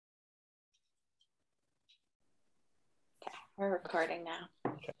We're recording now.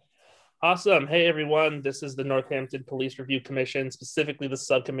 Okay. Awesome. Hey, everyone. This is the Northampton Police Review Commission, specifically the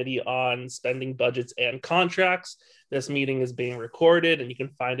subcommittee on spending budgets and contracts. This meeting is being recorded, and you can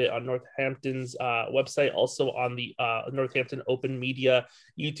find it on Northampton's website, also on the Northampton Open Media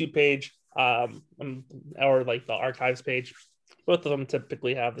YouTube page, or like the archives page. Both of them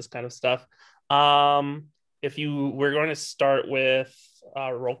typically have this kind of stuff. We're going to start with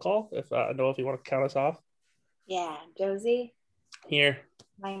roll call. If Noah, if you want to count us off. Yeah, Josie. Here.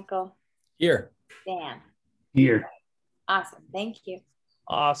 Michael. Here. Dan. Here. Awesome. Thank you.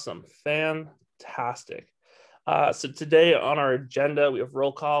 Awesome. Fantastic. So today on our agenda, we have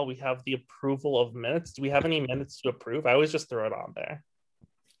roll call. We have the approval of minutes. Do we have any minutes to approve? I always just throw it on there.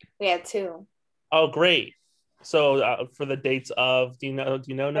 We had 2. Oh, great. So for the dates of, do you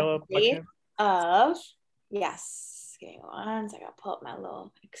know Noah? Date of, yes. Give me one second. I'll pull up my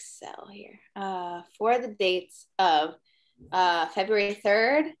little Excel here. For the dates of February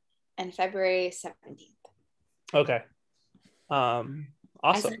 3rd and February 17th. Okay. Awesome.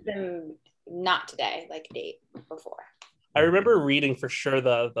 I sent them not today, like a date before. I remember reading for sure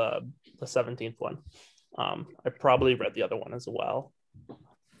the 17th one. I probably read the other one as well.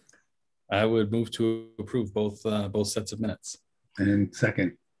 I would move to approve both sets of minutes. And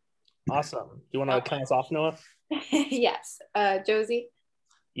second. Awesome. Do you want to count us off, Noah? Yes. Josie?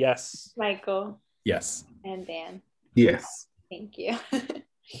 Yes. Michael? Yes. And Dan? Yes. Thank you.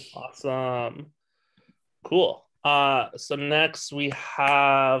 Awesome. Cool. So next we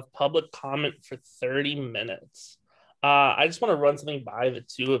have public comment for 30 minutes. I just want to run something by the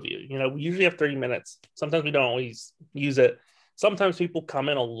two of you. You know, we usually have 30 minutes. Sometimes we don't always use it. Sometimes people come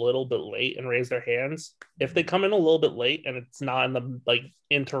in a little bit late and raise their hands. If they come in a little bit late and it's not in the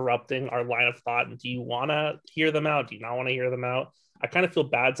interrupting our line of thought, do you want to hear them out? Do you not want to hear them out? I kind of feel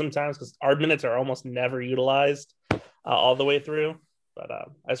bad sometimes because our minutes are almost never utilized all the way through. But I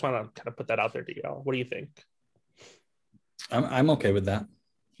just want to kind of put that out there to y'all. What do you think? I'm okay with that.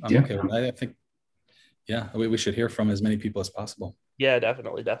 I'm okay with that. I think, we should hear from as many people as possible. Yeah,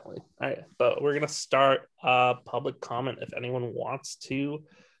 definitely. All right, but we're going to start public comment if anyone wants to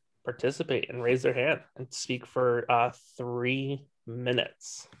participate and raise their hand and speak for 3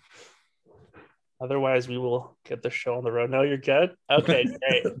 minutes. Otherwise, we will get the show on the road. No, you're good? Okay,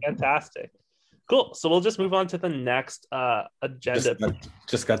 great. Fantastic. Cool. So we'll just move on to the next agenda.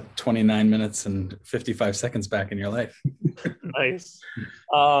 Just got 29 minutes and 55 seconds back in your life. Nice.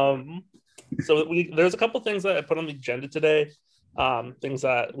 So there's a couple things that I put on the agenda today. Things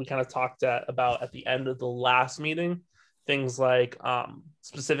that we kind of talked about at the end of the last meeting. Things like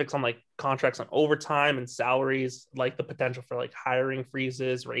specifics on like contracts on overtime and salaries, like the potential for like hiring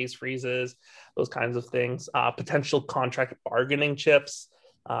freezes, raise freezes, those kinds of things. Potential contract bargaining chips.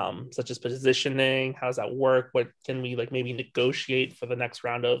 Such as positioning, how does that work? What can we like maybe negotiate for the next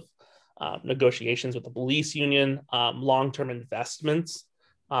round of negotiations with the police union? Long-term investments.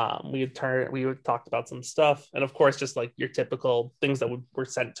 We talked about some stuff, and of course, just like your typical things that were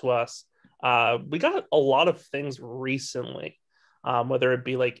sent to us. We got a lot of things recently, whether it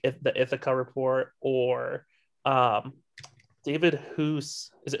be like the Ithaca report or David Hoos.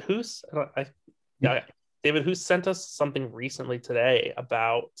 Is it Hoos? David, who sent us something recently today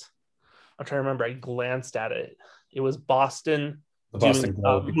about, I'm trying to remember, I glanced at it. It was Boston doing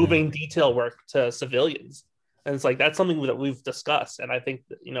moving detail work to civilians. And it's like, that's something that we've discussed. And I think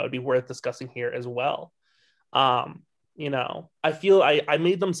that, it'd be worth discussing here as well. I feel I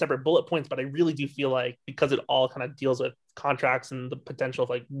made them separate bullet points, but I really do feel like because it all kind of deals with contracts and the potential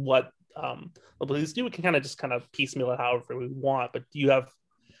of like what the police do, we can kind of piecemeal it however we want. But do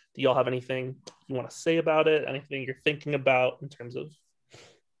y'all have anything you want to say about it? Anything you're thinking about in terms of,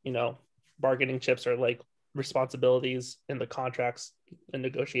 bargaining chips or like responsibilities in the contracts and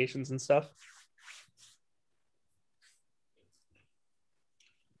negotiations and stuff?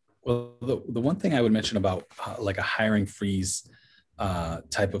 Well, the one thing I would mention about like a hiring freeze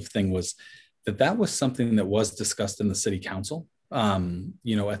type of thing was that was something that was discussed in the city council,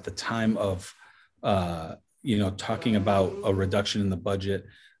 at the time of, talking about a reduction in the budget.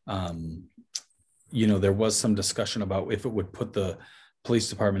 There was some discussion about if it would put the police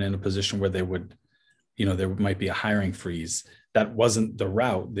department in a position where they would, there might be a hiring freeze. That wasn't the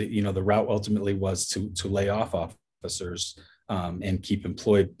route. The route ultimately was to lay off officers and keep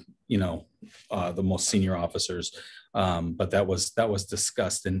employed, the most senior officers. But that was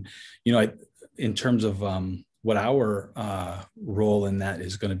discussed. And, in terms of what our role in that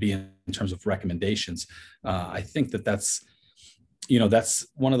is going to be in terms of recommendations, I think that's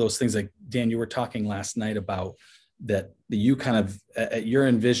one of those things like, Dan, you were talking last night about that you kind of, you're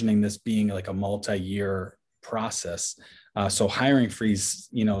envisioning this being like a multi-year process. So hiring freeze,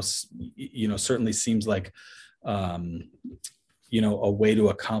 certainly seems like, a way to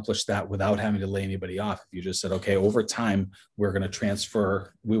accomplish that without having to lay anybody off. If you just said, okay, over time, we're going to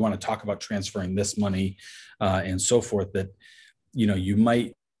transfer, we want to talk about transferring this money and so forth, that, you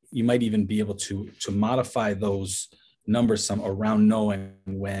might even be able to modify those numbers some around knowing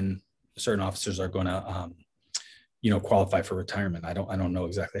when certain officers are going to, qualify for retirement. I don't know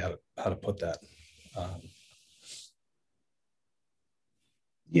exactly how to put that.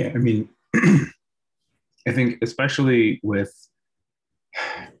 Yeah, I mean, I think especially with,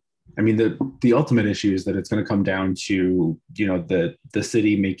 I mean, the ultimate issue is that it's going to come down to, the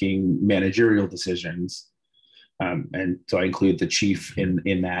city making managerial decisions. And so I include the chief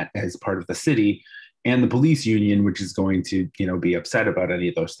in that as part of the city, and the police union, which is going to, be upset about any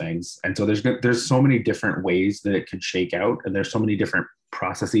of those things. And so there's so many different ways that it could shake out, and there's so many different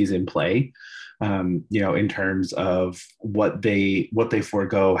processes in play, in terms of what they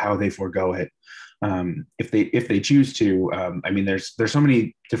forego, how they forego it. If they choose to, I mean, there's so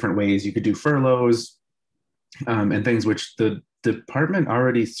many different ways you could do furloughs, and things which the department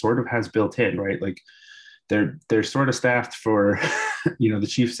already sort of has built in, right? Like they're sort of staffed for, the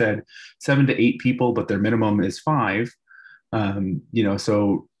chief said 7 to 8 people, but their minimum is 5.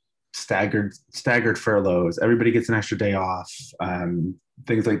 So staggered furloughs, everybody gets an extra day off,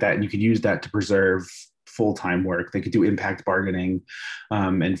 things like that. And you could use that to preserve full-time work. They could do impact bargaining,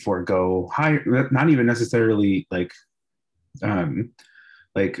 and forego not even necessarily like a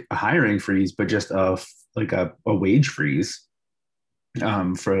hiring freeze, but just a wage freeze,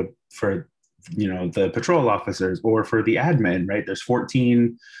 for the patrol officers or for the admin, right? There's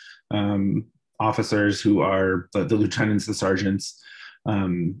 14 officers who are the lieutenants, the sergeants,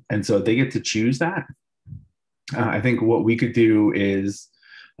 and so they get to choose that. I think what we could do is,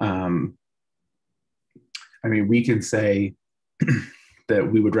 we can say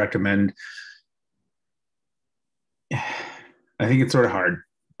that we would recommend, I think it's sort of hard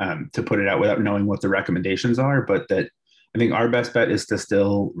to put it out without knowing what the recommendations are, but that I think our best bet is to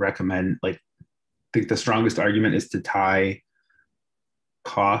still recommend, I think the strongest argument is to tie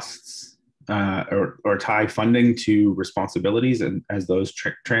costs or tie funding to responsibilities, and as those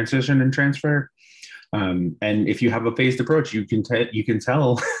transition and transfer. And if you have a phased approach, you can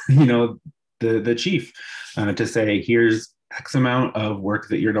tell, the chief to say, here's X amount of work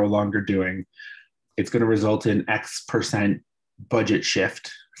that you're no longer doing. It's going to result in X% budget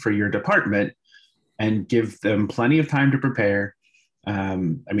shift for your department, and give them plenty of time to prepare.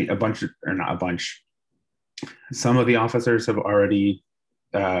 Some of the officers have already,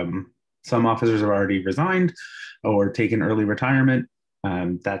 some officers have already resigned or taken early retirement.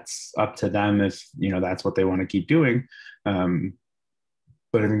 That's up to them if, that's what they want to keep doing.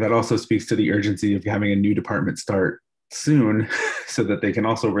 But I think that also speaks to the urgency of having a new department start soon so that they can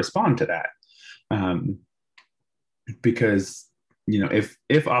also respond to that. Because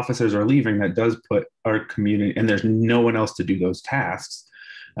if officers are leaving, that does put our community, and there's no one else to do those tasks,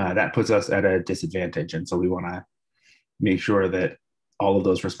 that puts us at a disadvantage. And so we want to make sure that all of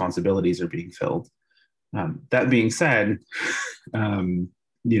those responsibilities are being filled. That being said, that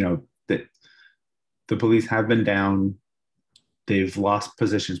the police have been down. They've lost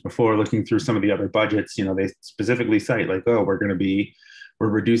positions before. Looking through some of the other budgets, they specifically cite we're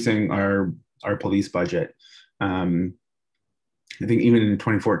reducing our police budget. I think even in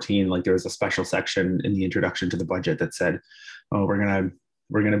 2014, there was a special section in the introduction to the budget that said, "Oh, we're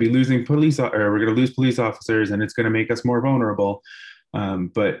gonna be losing we're gonna lose police officers, and it's gonna make us more vulnerable."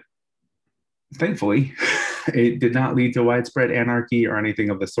 But thankfully, it did not lead to widespread anarchy or anything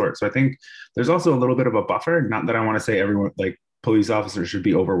of the sort. So I think there's also a little bit of a buffer. Not that I want to say everyone, police officers, should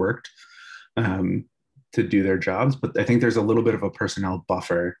be overworked to do their jobs, but I think there's a little bit of a personnel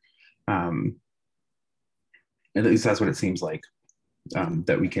buffer. At least that's what it seems like.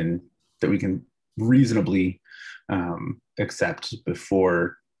 That we can reasonably accept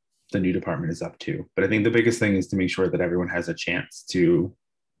before the new department is up to. But I think the biggest thing is to make sure that everyone has a chance to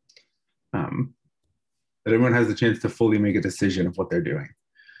fully make a decision of what they're doing.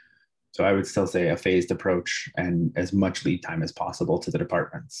 So I would still say a phased approach and as much lead time as possible to the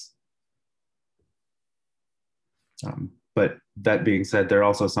departments. But that being said, there are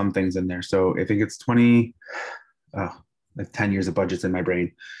also some things in there. So I think it's 10 years of budgets in my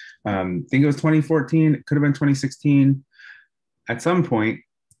brain. I think it was 2014, it could have been 2016. At some point,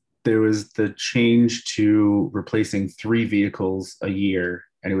 there was the change to replacing 3 vehicles a year,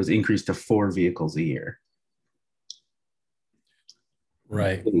 and it was increased to 4 vehicles a year.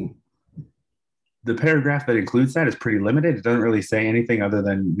 Right. The paragraph that includes that is pretty limited. It doesn't really say anything other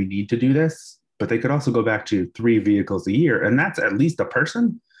than we need to do this, but they could also go back to 3 vehicles a year, and that's at least a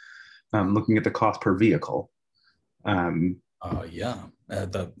person. Looking at the cost per vehicle. That's.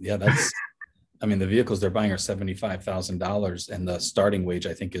 I mean, the vehicles they're buying are $75,000, and the starting wage,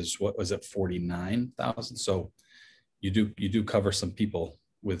 I think, is what was it, 49,000. So you do cover some people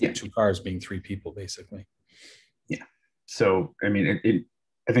with 2 cars being 3 people, basically. Yeah. So I mean,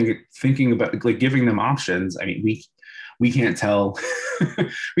 I think thinking about like giving them options. I mean, we can't tell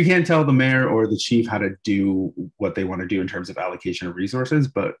we can't tell the mayor or the chief how to do what they want to do in terms of allocation of resources.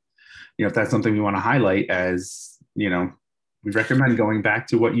 But if that's something we want to highlight, as we recommend going back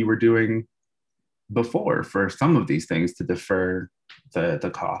to what you were doing before for some of these things to defer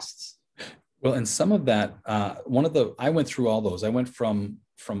the costs. Well, and some of that, I went through all those. I went from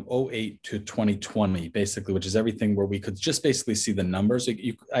 08 to 2020, basically, which is everything where we could just basically see the numbers.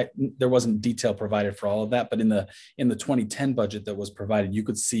 There wasn't detail provided for all of that, but in the 2010 budget that was provided, you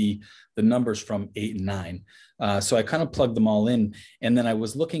could see the numbers from 8 and 9. So I kind of plugged them all in, and then I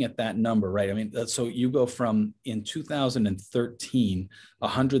was looking at that number, right? I mean, so you go from in 2013,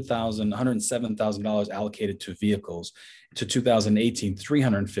 $107,000 allocated to vehicles, to 2018,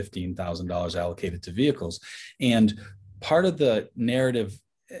 $315,000 allocated to vehicles, and part of the narrative,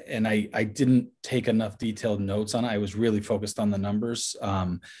 and I didn't take enough detailed notes on it, I was really focused on the numbers,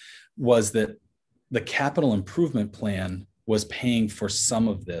 was that the capital improvement plan was paying for some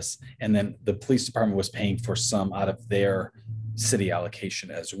of this, and then the police department was paying for some out of their city allocation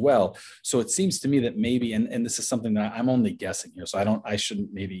as well. So it seems to me that maybe, and this is something that I'm only guessing here, so I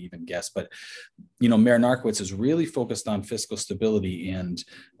shouldn't maybe even guess, but Mayor Narkowitz is really focused on fiscal stability and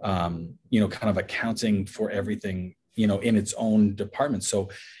kind of accounting for everything in its own department. So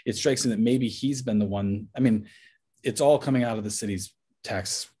it strikes me that maybe he's been the one. I mean, it's all coming out of the city's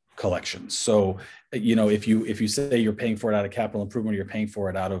tax collection. So, if you say you're paying for it out of capital improvement, or you're paying for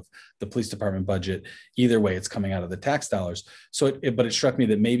it out of the police department budget, either way, it's coming out of the tax dollars. So, but it struck me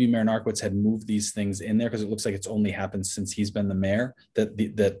that maybe Mayor Narkowitz had moved these things in there because it looks like it's only happened since he's been the mayor,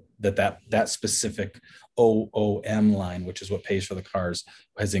 that specific OOM line, which is what pays for the cars,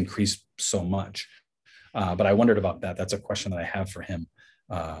 has increased so much. But I wondered about that. That's a question that I have for him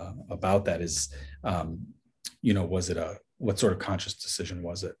about that is, was it what sort of conscious decision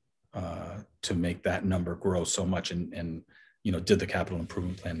was it to make that number grow so much? And did the capital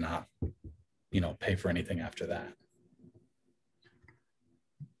improvement plan not, pay for anything after that?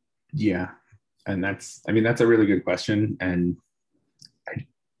 Yeah. And that's a really good question. And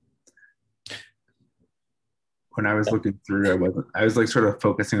when I was looking through, I was like sort of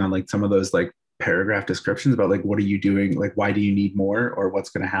focusing on like some of those like paragraph descriptions about like, what are you doing? Like, why do you need more, or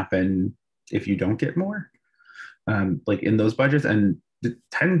what's going to happen if you don't get more? Like in those budgets, and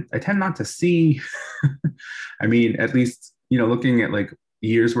I tend not to see, I mean, at least, looking at like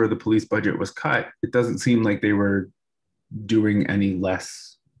years where the police budget was cut, it doesn't seem like they were doing any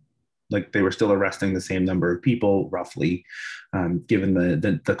less, like they were still arresting the same number of people roughly, given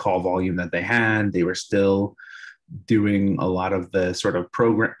the call volume that they had. They were still doing a lot of the sort of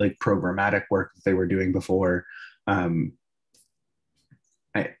programmatic work that they were doing before. I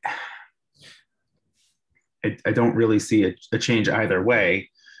don't really see a change either way.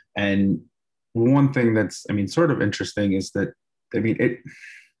 And one thing that's, sort of interesting is that,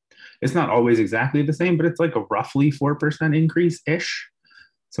 it's not always exactly the same, but it's like a roughly 4% increase-ish.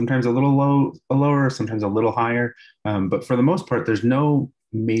 Sometimes a little lower, sometimes a little higher. But for the most part, there's no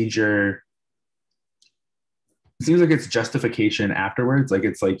major, it seems like it's justification afterwards. Like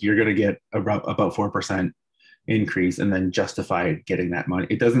it's like you're going to get about 4% increase and then justify getting that money.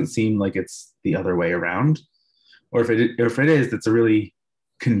 It doesn't seem like it's the other way around. Or if it is, that's a really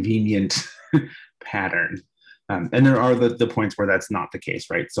convenient pattern. And there are the points where that's not the case,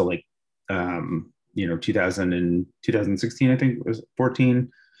 right? So like, 2016, I think it was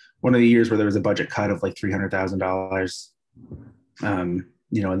 14, one of the years where there was a budget cut of like $300,000, and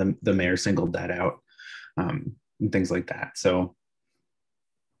the mayor singled that out, and things like that. So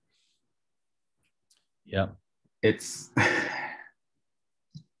yeah, it's,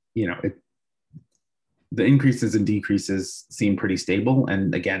 the increases and decreases seem pretty stable.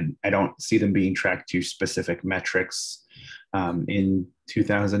 And again, I don't see them being tracked to specific metrics. In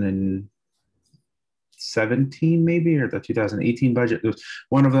 2017, maybe, or the 2018 budget, there's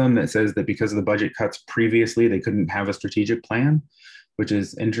one of them that says that because of the budget cuts previously, they couldn't have a strategic plan, which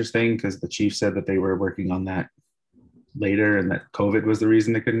is interesting because the chief said that they were working on that later and that COVID was the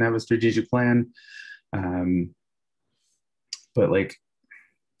reason they couldn't have a strategic plan. But like,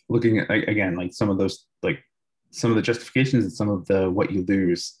 looking at, again, like some of those, like some of the justifications and some of the what you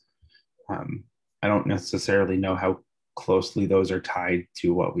lose, I don't necessarily know how closely those are tied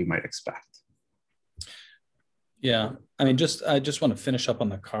to what we might expect. Yeah. I mean, I just want to finish up on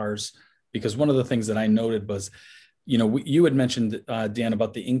the cars, because one of the things that I noted was, you had mentioned, Dan,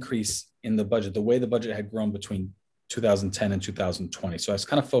 about the increase in the budget, the way the budget had grown between 2010 and 2020. So I was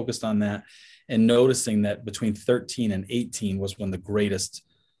kind of focused on that and noticing that between 13 and 18 was when the greatest,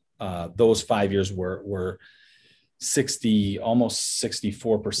 those 5 years were 60, almost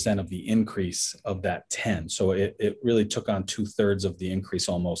 64% of the increase of that 10. So it really took on 2/3 of the increase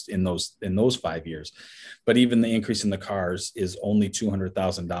almost in those 5 years. But even the increase in the cars is only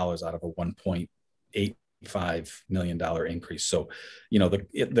 $200,000 out of a $1.85 million increase. So,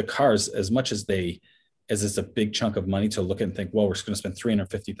 the cars, as much as it's a big chunk of money to look at and think, well, we're just going to spend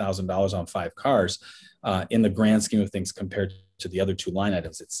 $350,000 on 5 cars, in the grand scheme of things compared to the other 2 line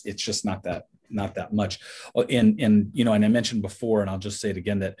items, it's just not that much. And I mentioned before, and I'll just say it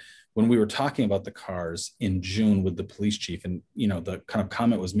again, that when we were talking about the cars in June with the police chief, and the kind of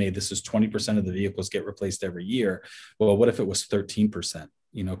comment was made, this is 20% of the vehicles get replaced every year. Well, what if it was 13%?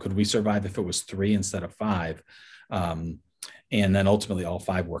 Could we survive if it was 3 instead of 5? And then ultimately all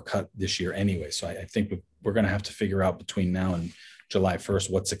 5 were cut this year anyway. So I think we're going to have to figure out between now and July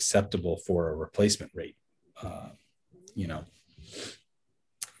 1st what's acceptable for a replacement rate.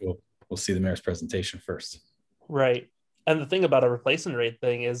 We'll see the mayor's presentation first. Right. And the thing about a replacement rate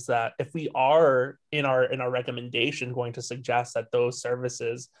thing is that if we are in our recommendation going to suggest that those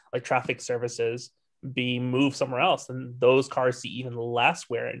services, like traffic services, be moved somewhere else, then those cars see even less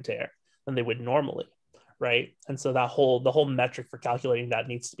wear and tear than they would normally. Right. And so the whole metric for calculating that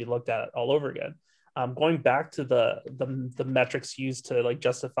needs to be looked at all over again. Going back to the metrics used to like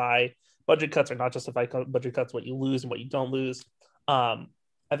justify budget cuts or not justify budget cuts, what you lose and what you don't lose. I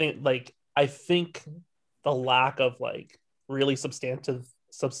think the lack of like really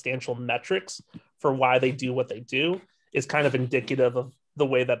substantial metrics for why they do what they do is kind of indicative of the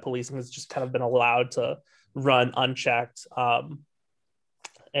way that policing has just kind of been allowed to run unchecked.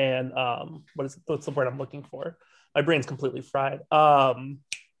 What's the word I'm looking for? My brain's completely fried.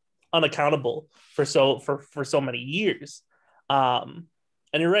 Unaccountable for so many years. And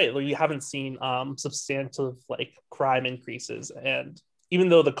you're right, we haven't seen substantive like crime increases, and even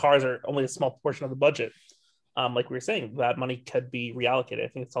though the cars are only a small portion of the budget, like we were saying, that money could be reallocated. I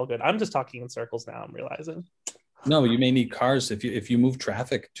think it's all good. I'm just talking in circles now, I'm realizing. No, you may need cars if you move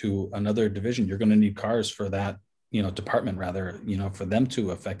traffic to another division. You're going to need cars for that department, rather, for them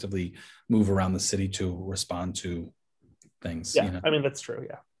to effectively move around the city to respond to things. I mean, that's true.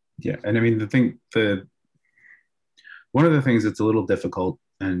 Yeah. And I mean, one of the things that's a little difficult,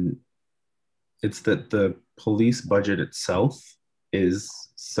 and it's that the police budget itself is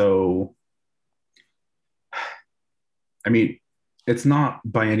so, I mean, it's not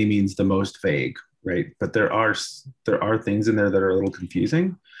by any means the most vague, right? But there are things in there that are a little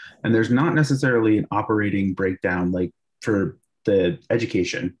confusing, and there's not necessarily an operating breakdown like for the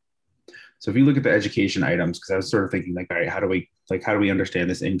education. So if you look at the education items, because I was sort of thinking like, all right, how do we understand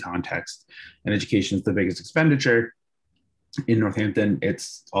this in context? And education is the biggest expenditure in Northampton. It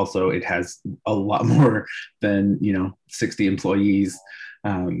has a lot more than 60 employees.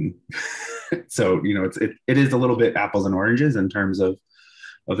 So it is a little bit apples and oranges in terms of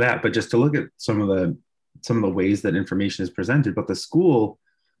that. But just to look at some of the ways that information is presented, but the school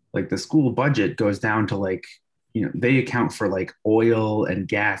budget goes down to like, they account for like oil and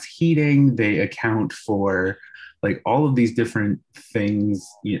gas heating. They account for like all of these different things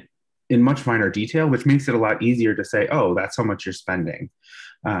in much finer detail, which makes it a lot easier to say, oh, that's how much you're spending.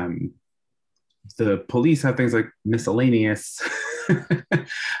 The police have things like miscellaneous,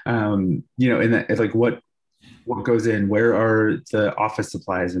 and that, like what goes in, where are the office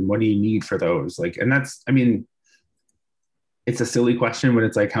supplies, and what do you need for those? Like, and that's, I mean, it's a silly question when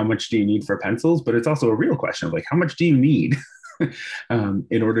it's like, how much do you need for pencils? But it's also a real question of like, how much do you need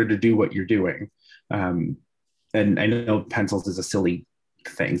in order to do what you're doing? And I know pencils is a silly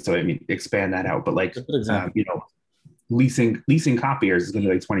thing, so I mean, expand that out. But like, leasing copiers is going to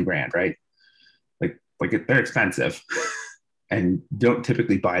be like 20 grand, right? Like they're expensive, and don't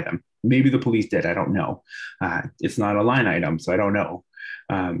typically buy them. Maybe the police did, I don't know. It's not a line item, so I don't know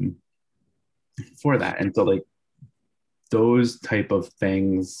for that. And so like those type of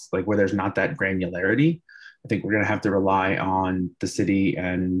things, like where there's not that granularity, I think we're going to have to rely on the city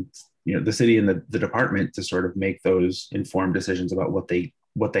and the department to sort of make those informed decisions about what they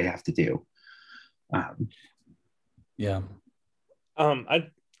have to do. I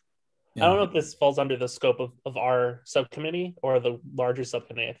don't know if this falls under the scope of our subcommittee or the larger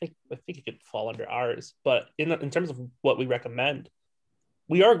subcommittee. I think it could fall under ours. But in terms of what we recommend,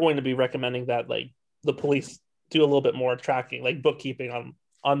 we are going to be recommending that like the police do a little bit more tracking, like bookkeeping on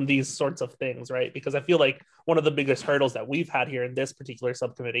on these sorts of things, right? Because I feel like one of the biggest hurdles that we've had here in this particular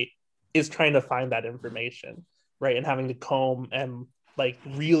subcommittee is trying to find that information, right? And having to comb and like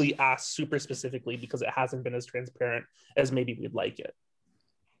really ask super specifically because it hasn't been as transparent as maybe we'd like it.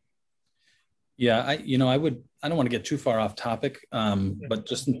 Yeah, I don't want to get too far off topic, but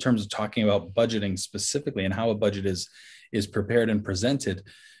just in terms of talking about budgeting specifically and how a budget is prepared and presented,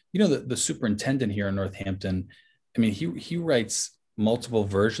 the superintendent here in Northampton, I mean, he writes multiple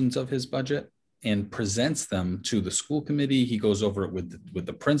versions of his budget and presents them to the school committee. He goes over it with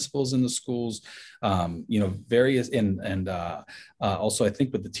the principals in the schools, various and also I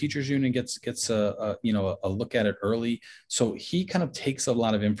think with the teachers union gets a look at it early. So he kind of takes a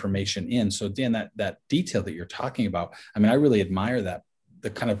lot of information in. So Dan, that detail that you're talking about, I mean, I really admire that, the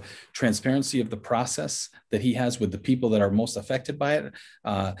kind of transparency of the process that he has with the people that are most affected by it,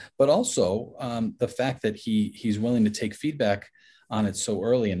 but also the fact that he's willing to take feedback on it so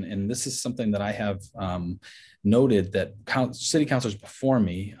early. And this is something that I have noted that city councilors before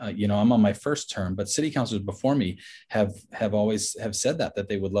me, I'm on my first term, but city councilors before me have always said that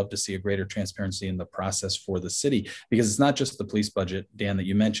they would love to see a greater transparency in the process for the city, because it's not just the police budget, Dan, that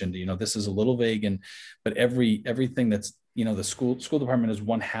you mentioned. This is a little vague, but everything that's, the school department is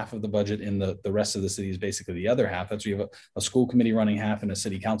one half of the budget, and the rest of the city is basically the other half. That's where you have a school committee running half and a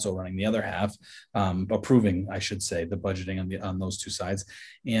city council running the other half, approving, I should say, the budgeting on those two sides.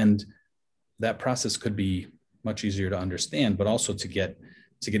 And that process could be much easier to understand, but also to get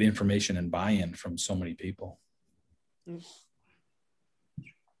information and buy-in from so many people.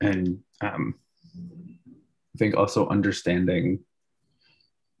 And I think also understanding,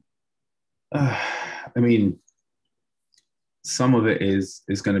 I mean, some of it is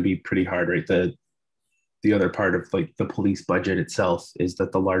going to be pretty hard, right? The other part of like the police budget itself is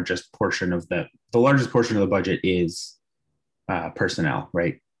that the largest portion of the budget is personnel,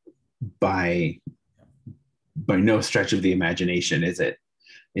 right? By no stretch of the imagination is it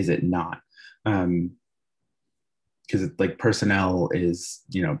not, because like personnel is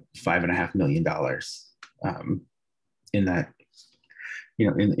 $5.5 million in that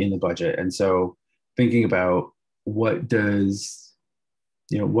in the budget. And so thinking about what are the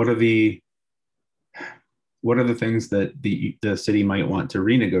things that the city might want to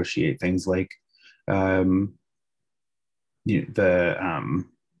renegotiate, things like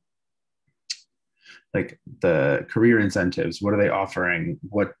like the career incentives. What are they offering?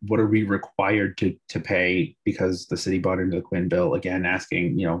 What are we required to pay because the city bought into the Quinn bill? Again,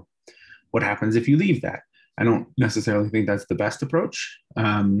 asking, what happens if you leave that? I don't necessarily think that's the best approach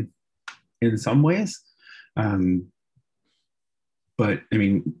in some ways. But I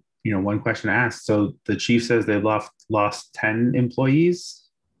mean, one question to ask. So the chief says they lost 10 employees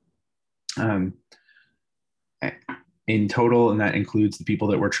in total, and that includes the people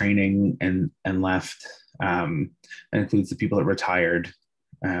that were training and left. That includes the people that retired.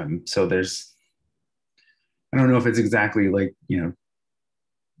 So there's, I don't know if it's exactly like,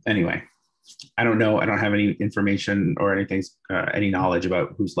 anyway, I don't know. I don't have any information or anything, any knowledge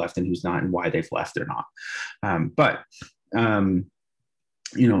about who's left and who's not and why they've left or not. But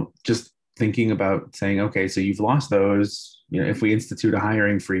just thinking about saying, okay, so you've lost those, if we institute a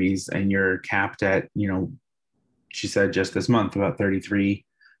hiring freeze and you're capped at, she said just this month about 33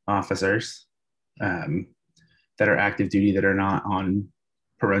 officers that are active duty that are not on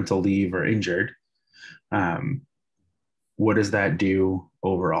parental leave or injured. What does that do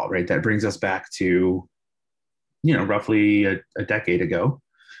overall, right? That brings us back to, roughly a decade ago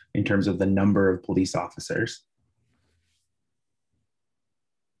in terms of the number of police officers.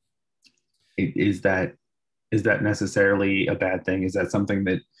 Is that necessarily a bad thing? Is that something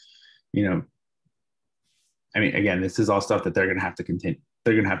that, I mean, again, this is all stuff that they're going to have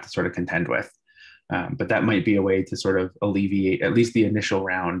to sort of contend with. But that might be a way to sort of alleviate at least the initial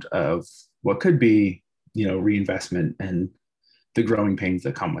round of what could be, reinvestment and the growing pains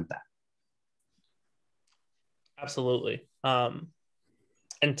that come with that. Absolutely. And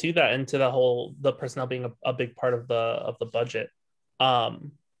to that, and to the personnel being a big part of the budget,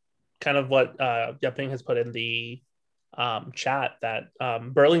 kind of what Yeping has put in the chat, that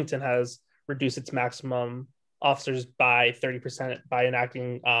Burlington has reduced its maximum officers by 30% by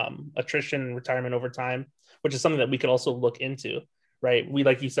enacting attrition and retirement over time, which is something that we could also look into, right? We,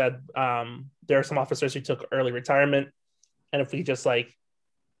 like you said, there are some officers who took early retirement, and if we just like,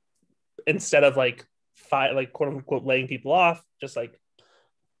 instead of like quote unquote laying people off, just like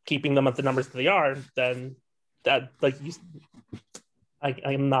keeping them at the numbers that they are, then that, like you, I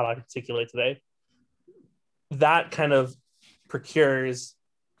am not articulate today, that kind of procures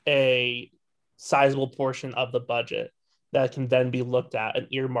a sizable portion of the budget that can then be looked at and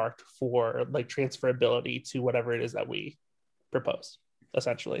earmarked for like transferability to whatever it is that we propose,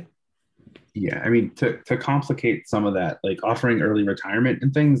 essentially. Yeah, I mean, to complicate some of that, like offering early retirement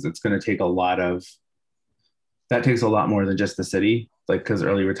and things, it's going to take that takes a lot more than just the city, like, because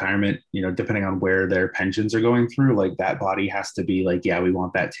early retirement, depending on where their pensions are going through, like that body has to be like, yeah, we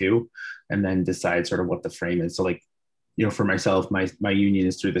want that too, and then decide sort of what the frame is. So like, for myself, my union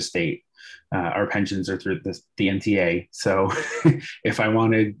is through the state. Our pensions are through the NTA. So if I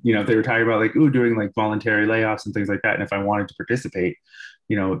wanted, if they were talking about like, doing like voluntary layoffs and things like that, and if I wanted to participate,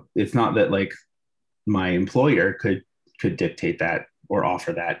 it's not that like my employer could dictate that or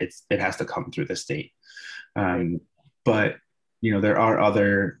offer that. It has to come through the state. But there are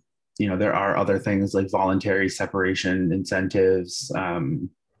other things like voluntary separation incentives, and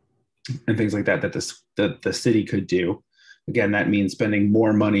things like that the city could do. Again, that means spending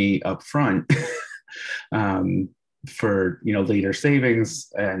more money up front for later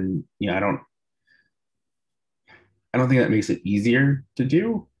savings, and I don't think that makes it easier to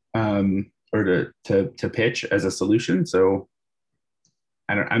do, or to pitch as a solution. So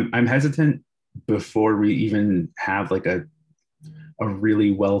I'm hesitant before we even have like a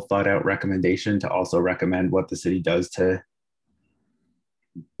really well thought out recommendation to also recommend what the city does to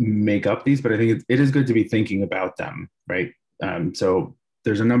make up these. But I think it is good to be thinking about them, right? So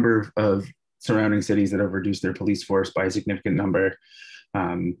there's a number of surrounding cities that have reduced their police force by a significant number.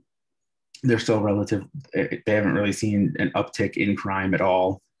 They're still they haven't really seen an uptick in crime at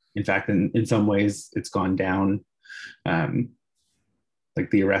all. In fact, in some ways, it's gone down. Like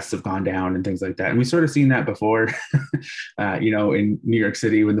the arrests have gone down and things like that. And we've sort of seen that before, in New York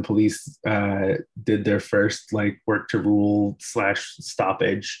City when the police did their first like work to rule /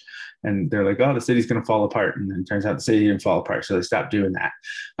 stoppage. And they're like, oh, the city's going to fall apart. And then it turns out the city didn't fall apart. So they stopped doing that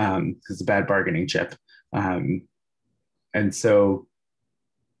because it's a bad bargaining chip. And so,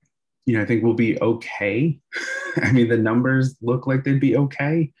 I think we'll be okay. I mean, the numbers look like they'd be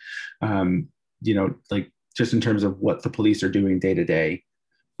okay. Like just in terms of what the police are doing day to day,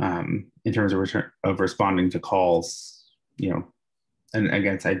 in terms of responding to calls, and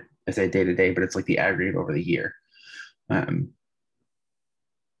again, I say day to day, but it's like the aggregate over the year.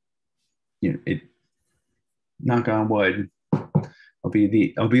 It, knock on wood, I'll be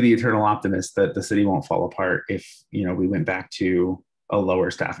the eternal optimist that the city won't fall apart if we went back to a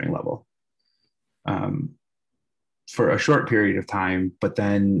lower staffing level for a short period of time. But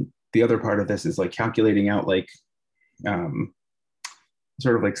then the other part of this is like calculating out like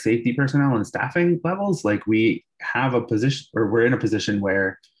sort of like safety personnel and staffing levels. Like we have a position, or we're in a position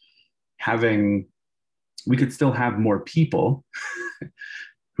where we could still have more people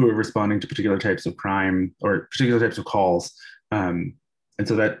who are responding to particular types of crime or particular types of calls. And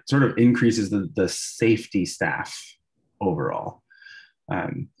so that sort of increases the safety staff overall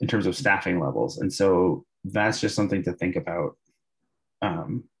in terms of staffing levels. And so that's just something to think about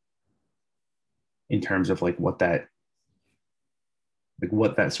in terms of like what that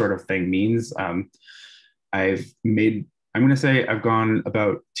sort of thing means. I'm going to say I've gone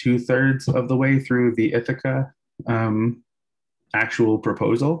about 2/3 of the way through the Ithaca actual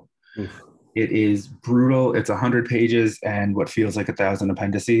proposal. Oof. It is brutal. It's 100 pages and what feels like 1,000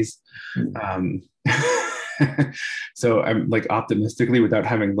 appendices. So I'm like optimistically, without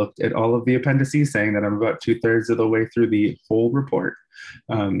having looked at all of the appendices, saying that I'm about 2/3 of the way through the whole report.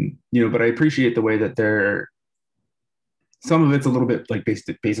 But I appreciate the way that some of it's a little bit like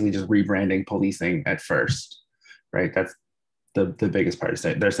basically just rebranding policing at first, right? That's the biggest part.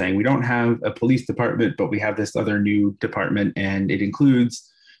 They're saying we don't have a police department, but we have this other new department, and it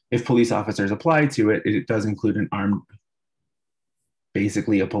includes, if police officers apply to it, it does include an armed,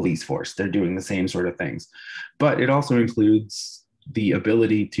 basically a police force. They're doing the same sort of things, but it also includes the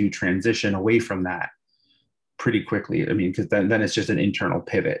ability to transition away from that pretty quickly. I mean, because then it's just an internal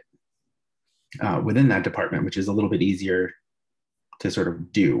pivot within that department, which is a little bit easier to sort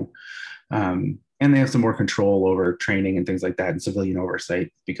of do. And they have some more control over training and things like that and civilian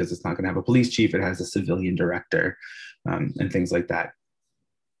oversight, because it's not going to have a police chief. It has a civilian director and things like that.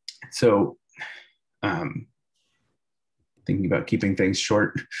 So thinking about keeping things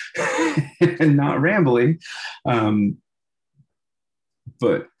short and not rambling.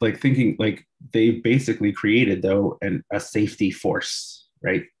 But like thinking like they basically created though a safety force,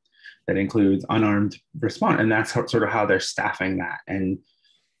 right? That includes unarmed response. And that's sort of how they're staffing that. And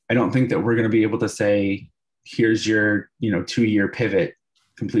I don't think that we're going to be able to say, here's your 2-year pivot,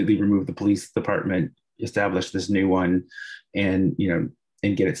 completely remove the police department, establish this new one, and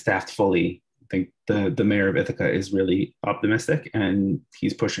get it staffed fully. I think the mayor of Ithaca is really optimistic, and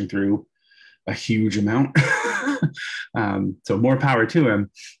he's pushing through a huge amount So more power to him.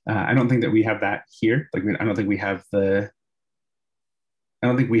 I don't think that we have that here. Like, I don't think we have the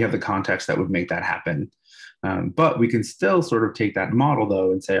context that would make that happen. But we can still sort of take that model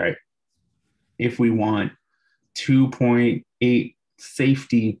though and say, all right, if we want 2.8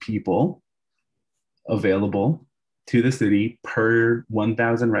 safety people available to the city per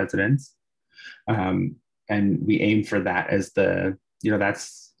 1,000 residents, and we aim for that as the,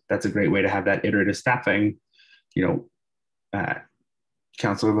 that's a great way to have that iterative staffing,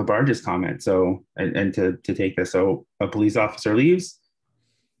 Councilor Labarge's comment. So, and to take this, so a police officer leaves,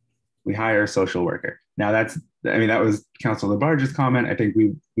 we hire a social worker. Now that was Councilor Labarge's comment. I think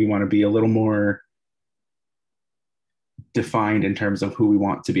we want to be a little more defined in terms of who we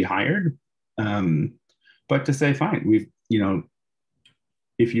want to be hired. But to say, fine,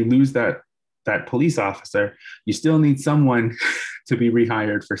 if you lose that police officer, you still need someone to be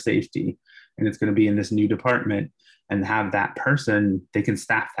rehired for safety. And it's going to be in this new department, and have that person, they can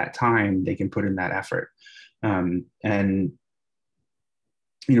staff that time, they can put in that effort. And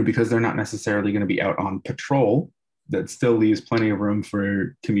because they're not necessarily going to be out on patrol, that still leaves plenty of room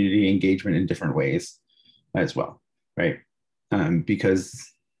for community engagement in different ways as well, right?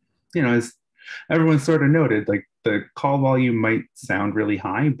 Because, as everyone sort of noted, like, the call volume might sound really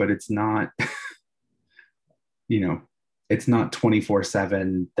high, but it's not, it's not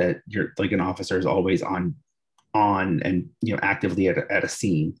 24/7 that you're like an officer is always on and, actively at a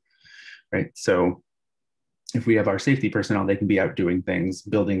scene, right? So if we have our safety personnel, they can be out doing things,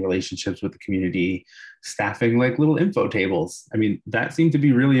 building relationships with the community, staffing like little info tables. I mean, that seemed to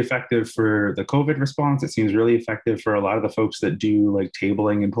be really effective for the COVID response. It seems really effective for a lot of the folks that do like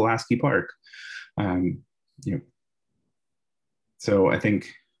tabling in Pulaski Park. So I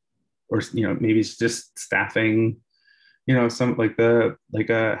think, or, maybe it's just staffing, some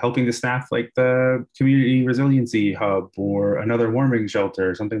helping to staff like the community resiliency hub or another warming shelter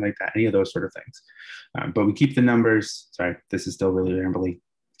or something like that, any of those sort of things. But we keep the numbers, sorry, this is still really rambly,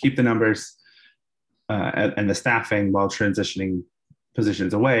 keep the numbers and the staffing while transitioning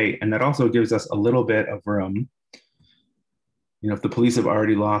positions away. And that also gives us a little bit of room. If the police have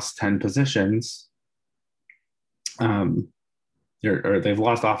already lost 10 positions, or they've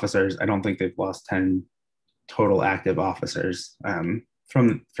lost officers, I don't think they've lost 10 total active officers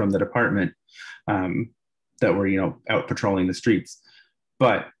from the department that were out patrolling the streets.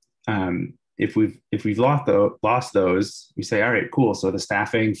 But if we've lost those, we say, all right, cool. So the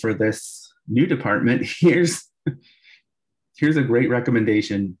staffing for this new department, here's a great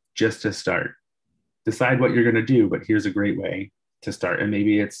recommendation just to start. Decide what you're going to do, but here's a great way to start. And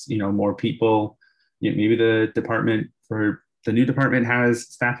maybe it's more people. Maybe the new department has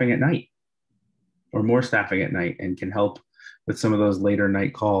staffing at night, or more staffing at night, and can help with some of those later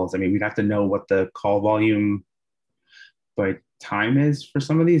night calls. I mean, we'd have to know what the call volume by time is for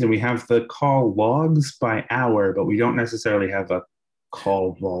some of these. And we have the call logs by hour, but we don't necessarily have a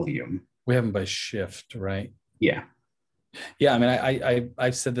call volume. We have them by shift, right? Yeah. Yeah. I mean,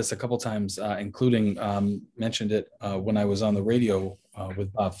 I've said this a couple of times, including mentioned it when I was on the radio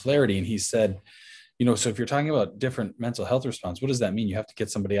with Bob Flaherty, and he said, so if you're talking about different mental health response, what does that mean? You have to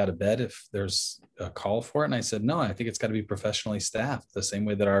get somebody out of bed if there's a call for it? And I said, no, I think it's got to be professionally staffed, the same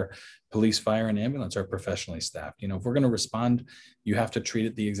way that our police, fire, and ambulance are professionally staffed. If we're going to respond, you have to treat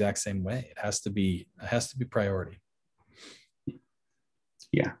it the exact same way. It has to be priority.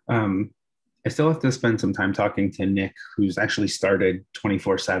 Yeah. I still have to spend some time talking to Nick, who's actually started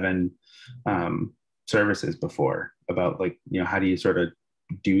 24/7 services before, about how do you sort of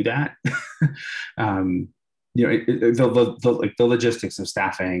do that? The logistics of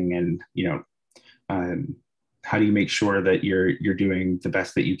staffing, and how do you make sure that you're doing the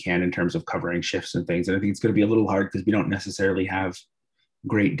best that you can in terms of covering shifts and things. And I think it's going to be a little hard because we don't necessarily have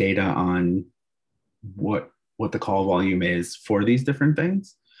great data on what the call volume is for these different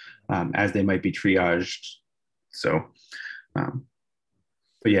things, as they might be triaged. So,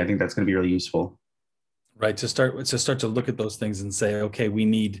 but yeah, I think that's going to be really useful. Right. To start to look at those things and say, okay, we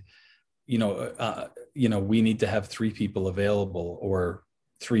need, we need to have 3 people available, or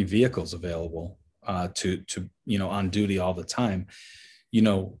 3 vehicles available to on duty all the time.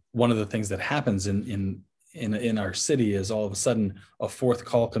 One of the things that happens in our city is all of a sudden a 4th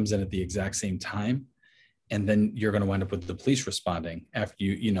call comes in at the exact same time. And then you're going to wind up with the police responding after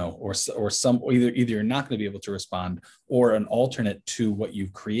or either you're not going to be able to respond, or an alternate to what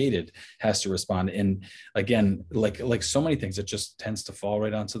you've created has to respond. And again, like so many things, it just tends to fall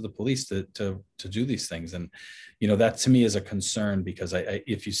right onto the police to do these things. And, that to me is a concern, because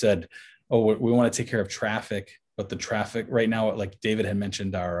if you said, oh, we want to take care of traffic, but the traffic right now, like David had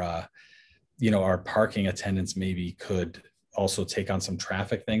mentioned, our our parking attendants maybe could also take on some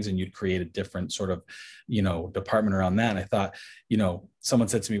traffic things, and you'd create a different sort of, department around that. And I thought, someone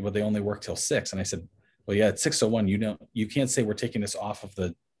said to me, well, they only work till 6. And I said, well, yeah, it's 6:01. You can't say we're taking this off of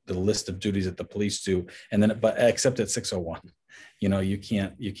the list of duties that the police do. And then, but except at 6:01, you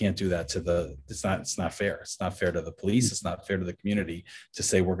can't do that to it's not fair. It's not fair to the police. It's not fair to the community to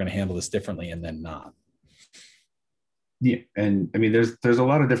say we're going to handle this differently and then not. Yeah. And I mean, there's a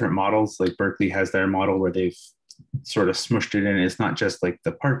lot of different models. Like Berkeley has their model where they've sort of smushed it in. It's not just like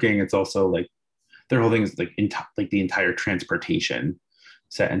the parking, it's also like their whole thing is like the entire transportation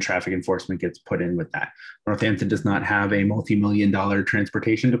set, and traffic enforcement gets put in with that. Northampton does not have a multi-million-dollar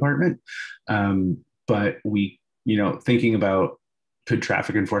transportation department, but we, thinking about, could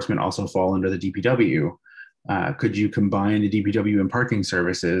traffic enforcement also fall under the DPW? Could you combine the DPW and parking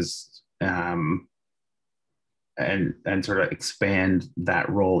services, and sort of expand that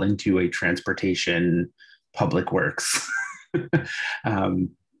role into a transportation public works? And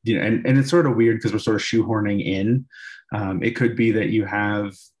it's sort of weird because we're sort of shoehorning in. It could be that you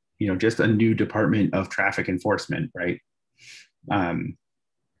have, just a new department of traffic enforcement, right? But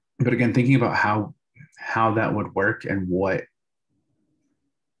again, thinking about how that would work and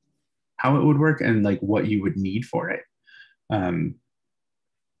how it would work and like what you would need for it.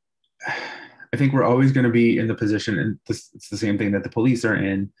 I think we're always going to be in the position, and it's the same thing that the police are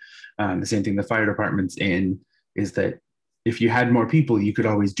in, the same thing the fire department's in, is that if you had more people, you could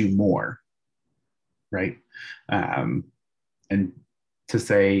always do more, right? And to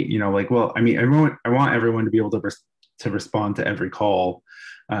say, well, I mean, I want everyone to be able to respond to every call,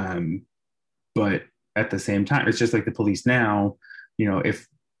 but at the same time, it's just like the police now. If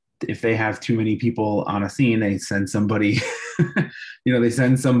they have too many people on a scene, they send somebody, they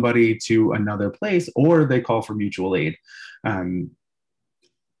send somebody to another place, or they call for mutual aid.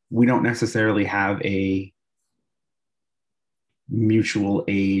 We don't necessarily have a mutual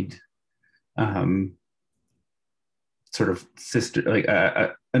aid sort of sister, like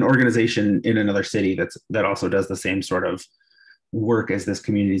an organization in another city that also does the same sort of work as this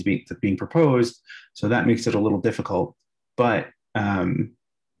community is being proposed. So that makes it a little difficult, but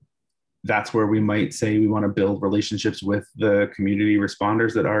that's where we might say we want to build relationships with the community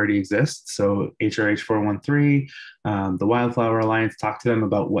responders that already exist. So HRH 413, the Wildflower Alliance, talk to them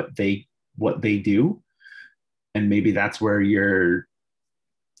about what they do. And maybe that's where it's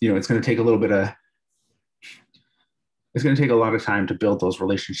going to take a lot of time to build those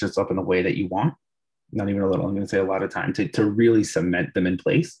relationships up in the way that you want. Not even a little, I'm going to say a lot of time to really cement them in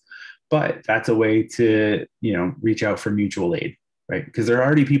place. But that's a way to, reach out for mutual aid, right? Because there are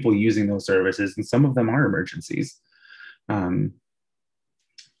already people using those services, and some of them are emergencies. And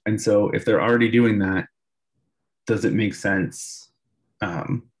so if they're already doing that, does it make sense,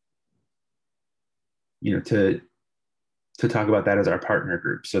 to talk about that as our partner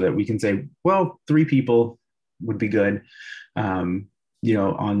group, so that we can say, well, 3 people would be good, on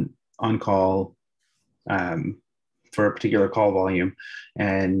call, for a particular call volume.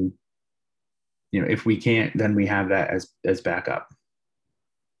 And, if we can't, then we have that as backup.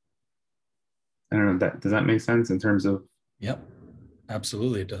 I don't know, does that make sense in terms of? Yep,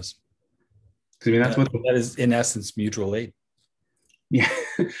 absolutely it does. I mean, that's what that is in essence mutual aid. Yeah.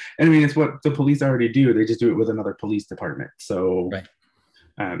 And I mean, it's what the police already do. They just do it with another police department. So right.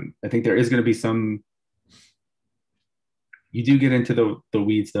 I think there is going to be you do get into the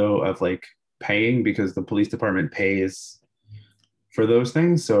weeds though of like paying, because the police department pays for those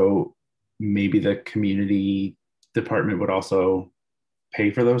things. So maybe the community department would also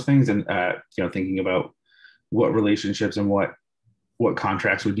pay for those things. And, thinking about what relationships and what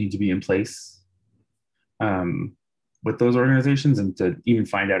contracts would need to be in place with those organizations, and to even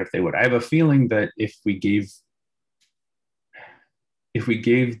find out if they would. I have a feeling that if we gave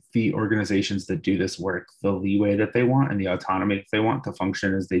the organizations that do this work the leeway that they want and the autonomy that they want to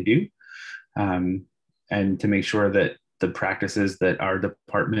function as they do, and to make sure that the practices that our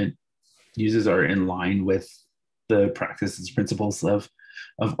department uses are in line with the practices, principles of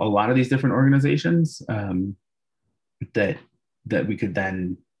a lot of these different organizations, that we could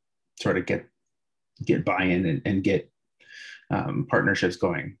then sort of get buy-in and get partnerships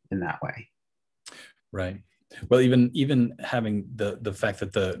going in that way. Right. Well, even having the fact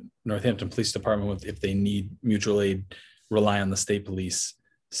that the Northampton Police Department, if they need mutual aid, rely on the state police,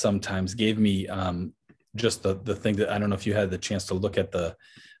 sometimes gave me just the thing that, I don't know if you had the chance to look at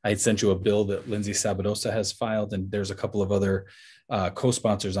I had sent you a bill that Lindsay Sabadosa has filed, and there's a couple of other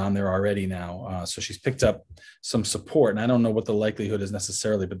co-sponsors on there already now. So she's picked up some support, and I don't know what the likelihood is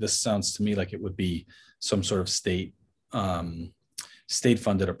necessarily, but this sounds to me like it would be some sort of state state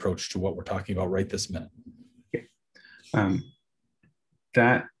funded approach to what we're talking about right this minute.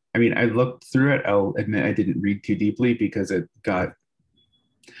 That, I mean, I looked through it. I'll admit I didn't read too deeply because it got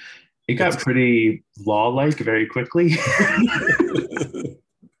pretty law-like very quickly.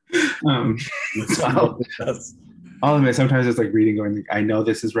 So I'll admit sometimes it's like reading going, I know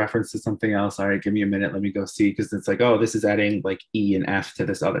this is reference to something else. All right, give me a minute, let me go see, because it's like, oh, this is adding like E and F to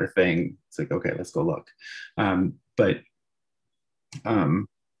this other thing. It's like, okay, let's go look. But I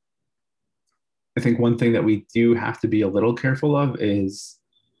think one thing that we do have to be a little careful of is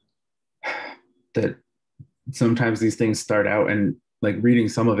that sometimes these things start out, and like reading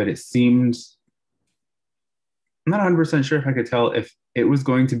some of it, it seemed, I'm not 100% sure if I could tell if it was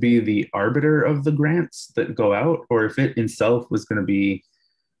going to be the arbiter of the grants that go out, or if it itself was going to be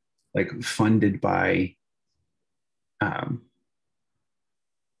like funded by, so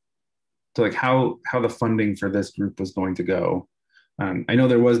like how the funding for this group was going to go. I know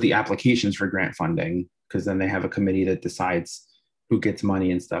there was the applications for grant funding, because then they have a committee that decides who gets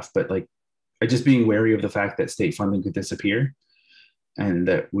money and stuff. But like, just being wary of the fact that state funding could disappear, and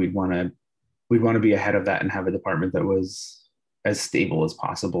that we'd want to be ahead of that and have a department that was as stable as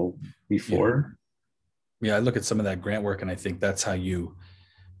possible before. Yeah, I look at some of that grant work, and I think that's how you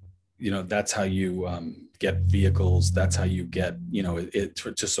get vehicles. That's how you get,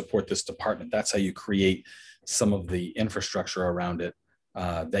 to support this department. That's how you create some of the infrastructure around it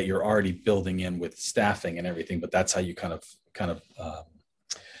that you're already building in with staffing and everything. But that's how you kind of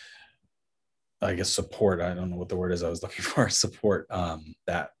I guess support. I don't know what the word is I was looking for. Support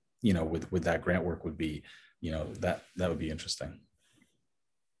that, with that grant work would be, that would be interesting.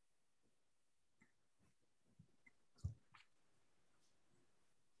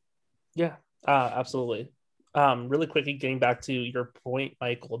 Yeah, absolutely. Really quickly, getting back to your point,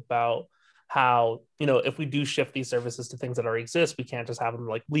 Michael, about how, if we do shift these services to things that already exist, we can't just have them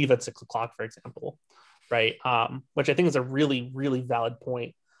like leave at 6 o'clock, for example, right? Which I think is a really, really valid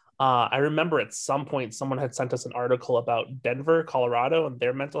point. I remember at some point someone had sent us an article about Denver, Colorado, and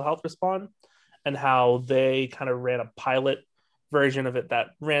their mental health response, and how they kind of ran a pilot version of it that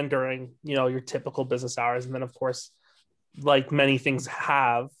ran during, your typical business hours. And then, of course, like many things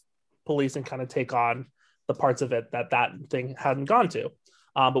have, policing kind of take on the parts of it that thing hadn't gone to.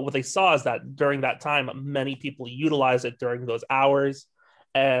 But what they saw is that during that time, many people utilize it during those hours.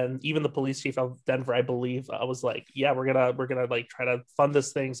 And even the police chief of Denver, I believe, was like, yeah, we're gonna like try to fund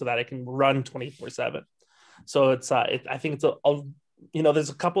this thing so that it can run 24/7. So it's I think it's there's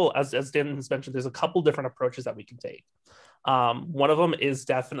a couple, as Dan has mentioned, there's a couple different approaches that we can take. One of them is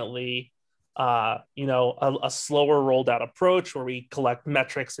definitely a slower rolled out approach where we collect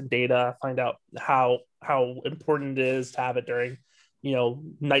metrics and data, find out how important it is to have it during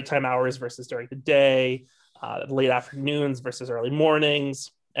nighttime hours versus during the day, late afternoons versus early mornings,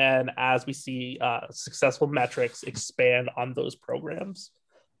 and as we see successful metrics, expand on those programs.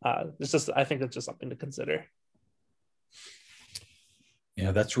 I think it's just something to consider.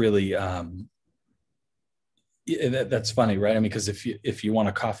 That's really that's funny, right? I mean, because if you want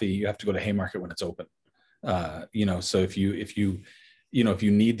a coffee, you have to go to Haymarket when it's open. So if you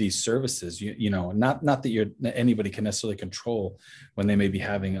need these services, not that anybody can necessarily control when they may be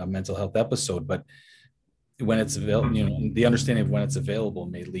having a mental health episode, but when it's available, the understanding of when it's available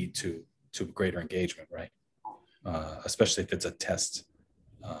may lead to greater engagement, right? Especially if it's a test.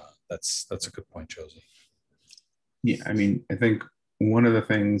 That's a good point, Josie. Yeah, I mean, I think one of the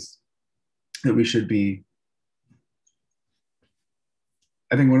things that we should be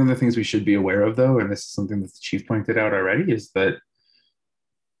aware of, though, and this is something that the chief pointed out already, is that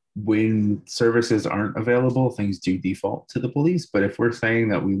when services aren't available, things do default to the police. But if we're saying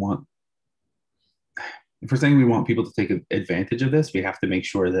we want people to take advantage of this, we have to make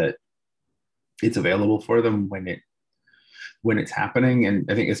sure that it's available for them when it's happening. And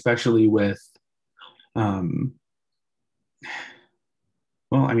I think especially with,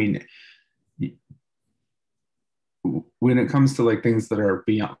 when it comes to like things that are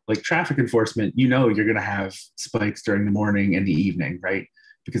beyond like traffic enforcement, you're going to have spikes during the morning and the evening, right?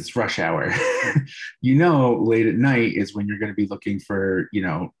 Because it's rush hour. Late at night is when you're going to be looking for,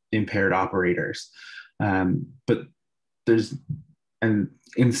 impaired operators. But and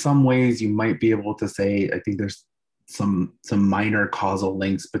in some ways you might be able to say, I think there's some minor causal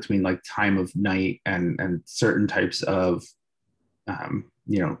links between like time of night and certain types of,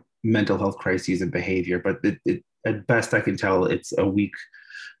 mental health crises and behavior. But it at best I can tell, it's a weak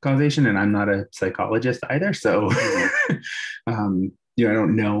causation, and I'm not a psychologist either. So, I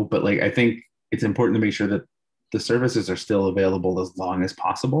don't know, but like, I think it's important to make sure that the services are still available as long as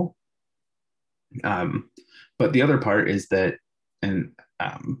possible. But the other part is that and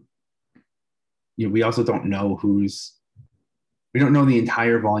we also don't know we don't know the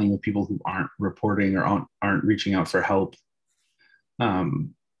entire volume of people who aren't reporting or aren't reaching out for help,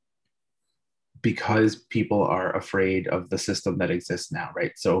 because people are afraid of the system that exists now,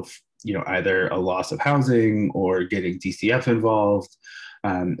 right? So, either a loss of housing or getting DCF involved.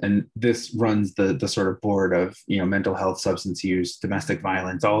 And this runs the sort of board of, mental health, substance use, domestic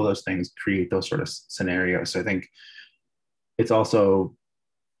violence, all of those things create those sort of scenarios. So I think it's also,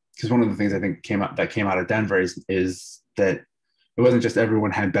 because one of the things I think came out of Denver is that it wasn't just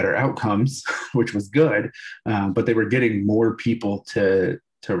everyone had better outcomes, which was good, but they were getting more people to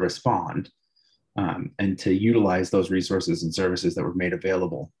respond, and to utilize those resources and services that were made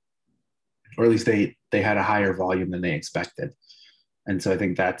available, or at least they had a higher volume than they expected. And so I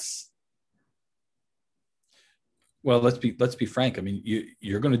think that's, well, let's be frank. I mean,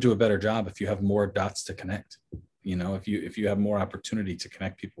 you're going to do a better job if you have more dots to connect. If you have more opportunity to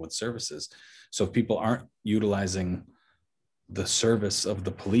connect people with services. So if people aren't utilizing the service of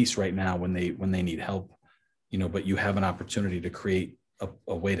the police right now when they need help, but you have an opportunity to create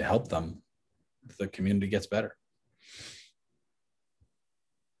a way to help them, the community gets better.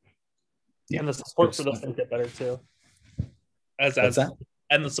 Yeah. And the support for those things get better too.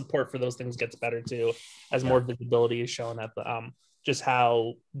 And the support for those things gets better too, as more visibility is shown at the just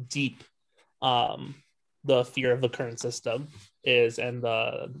how deep the fear of the current system is, and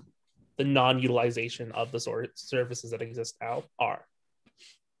the non-utilization of the services that exist now are.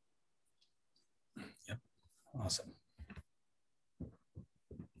 Yep. Awesome.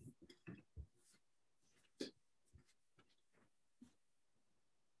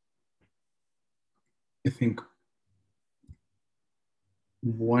 I think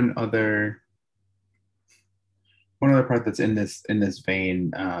one other part that's in this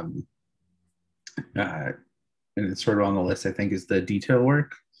vein, and it's sort of on the list, I think, is the detail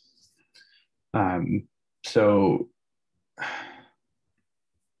work. So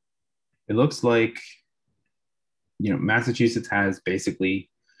it looks like, Massachusetts has basically,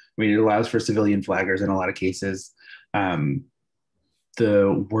 it allows for civilian flaggers in a lot of cases.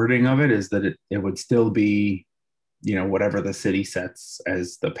 The wording of it is that it would still be, whatever the city sets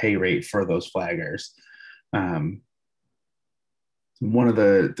as the pay rate for those flaggers. One of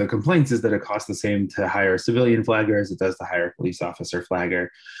the complaints is that it costs the same to hire a civilian flagger as it does to hire a police officer flagger.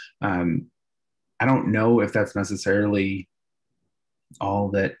 I don't know if that's necessarily all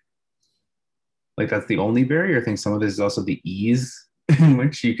that, like, that's the only barrier. I think some of this is also the ease in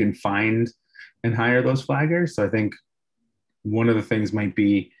which you can find and hire those flaggers. So I think one of the things might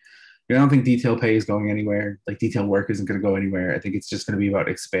be, I don't think detail pay is going anywhere. Like, detail work isn't going to go anywhere. I think it's just going to be about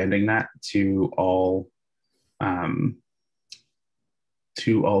expanding that to all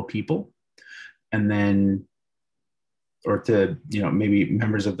people, and then, or to, maybe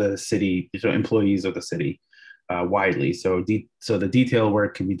members of the city, so employees of the city, widely. So the detail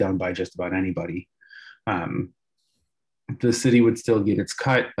work can be done by just about anybody. The city would still get its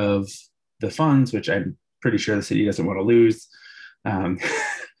cut of the funds, which I'm pretty sure the city doesn't want to lose.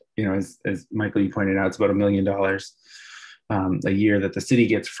 As Michael, you pointed out, it's about $1 million a year that the city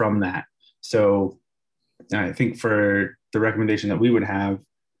gets from that. So I think for the recommendation that we would have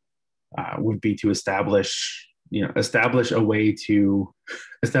would be to establish a way to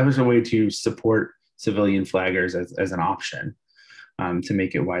support civilian flaggers as an option, to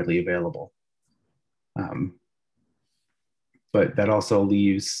make it widely available. But that also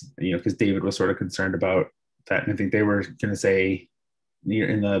leaves, because David was sort of concerned about that, and I think they were going to say,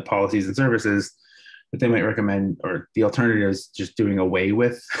 in the policies and services, that they might recommend, or the alternative is just doing away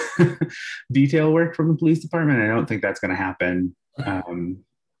with detail work from the police department. I don't think that's going to happen.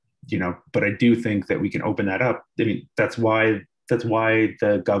 But I do think that we can open that up. I mean, that's why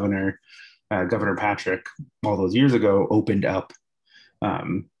the Governor Patrick, all those years ago, opened up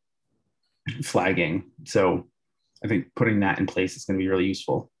flagging. So I think putting that in place is going to be really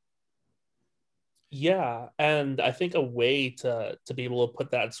useful. Yeah, and I think a way to be able to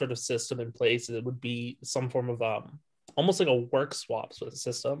put that sort of system in place, it would be some form of almost like a work swap sort of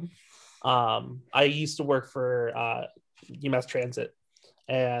system. I used to work for UMass Transit,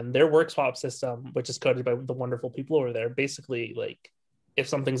 and their work swap system, which is coded by the wonderful people over there, basically, like, if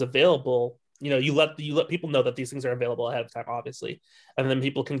something's available, you let people know that these things are available ahead of time, obviously, and then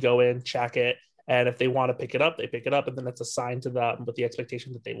people can go in, check it, and if they want to pick it up, they pick it up, and then it's assigned to them with the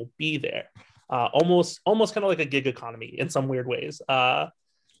expectation that they will be there. Almost kind of like a gig economy in some weird ways.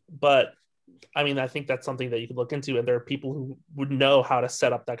 But I mean, I think that's something that you could look into, and there are people who would know how to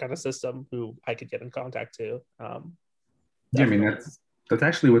set up that kind of system who I could get in contact to. Yeah, I mean, that's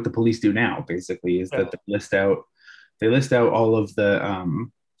actually what the police do now, basically, is that they list out they list out all of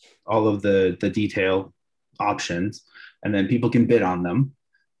the detail options, and then people can bid on them.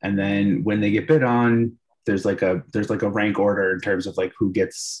 And then when they get bid on, there's like a rank order in terms of like who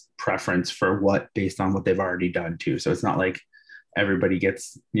gets preference for what based on what they've already done too. So it's not like everybody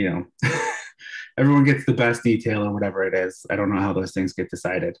gets, everyone gets the best detail or whatever it is. I don't know how those things get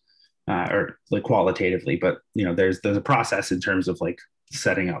decided or like qualitatively, but there's a process in terms of like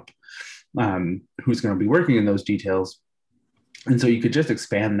setting up who's going to be working in those details. And so you could just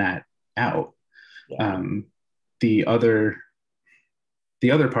expand that out. Yeah. The other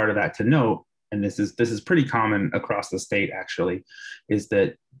part of that to note, and this is pretty common across the state actually, is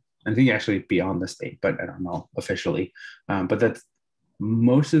that I think actually beyond the state, but I don't know officially, but that's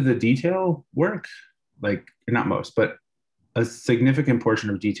most of the detail work, like not most, but a significant portion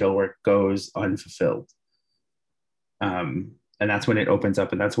of detail work goes unfulfilled. And that's when it opens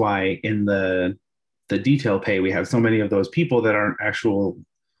up. And that's why in the detail pay, we have so many of those people that aren't actual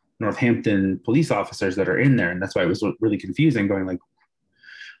Northampton police officers that are in there. And that's why it was really confusing going like,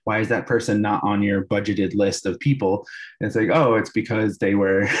 why is that person not on your budgeted list of people? And it's like, oh, it's because they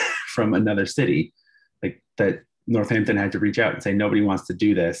were from another city, like that Northampton had to reach out and say, nobody wants to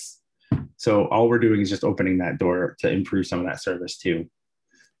do this. So all we're doing is just opening that door to improve some of that service too.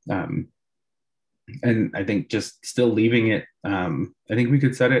 And I think just still leaving it, I think we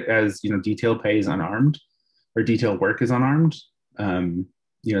could set it as, detail pay is unarmed or detail work is unarmed.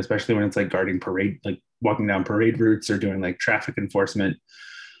 Especially when it's like guarding parade, like walking down parade routes or doing like traffic enforcement.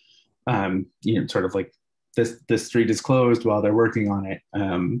 Sort of like this street is closed while they're working on it.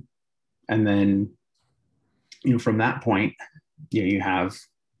 And then, from that point, you have,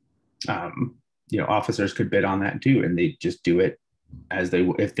 officers could bid on that too, and they just do it as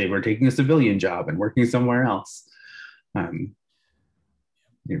if they were taking a civilian job and working somewhere else.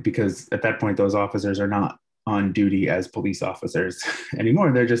 Because at that point, those officers are not on duty as police officers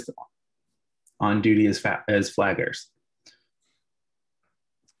anymore. They're just on duty as flaggers.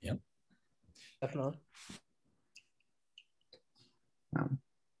 Yep. Definitely.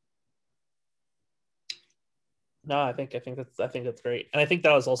 No, I think that's great, and I think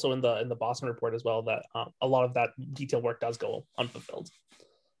that was also in the Boston report as well, that a lot of that detail work does go unfulfilled.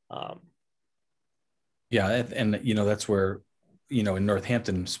 Yeah, and that's where in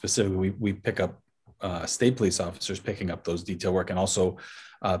Northampton specifically, we pick up state police officers picking up those detail work, and also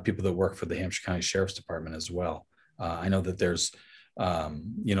people that work for the Hampshire County Sheriff's Department as well. I know that there's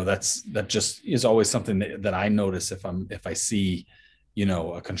that just is always something that I notice if I see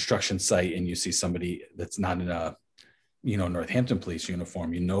a construction site and you see somebody that's not in a Northampton police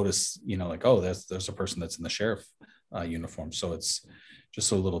uniform, you notice like, oh, there's a person that's in the sheriff uniform. So it's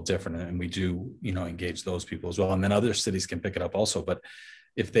just a little different, and we do engage those people as well. And then other cities can pick it up also, but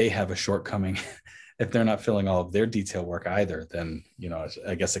if they have a shortcoming, if they're not filling all of their detail work either, then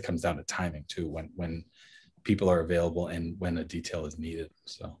I guess it comes down to timing too, when people are available and when a detail is needed.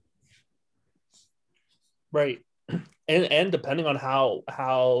 So right. And depending on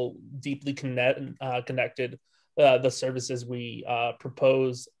how deeply connected the services we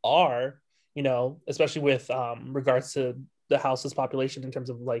propose are, especially with regards to the house's population in terms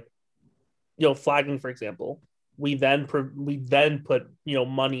of like, flagging, for example, we then put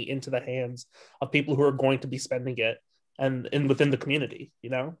money into the hands of people who are going to be spending it and within the community,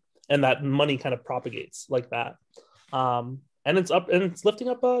 and that money kind of propagates like that. And it's lifting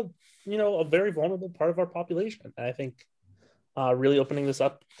up a very vulnerable part of our population. And I think really opening this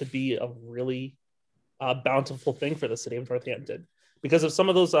up to be a really bountiful thing for the city of Northampton, because if some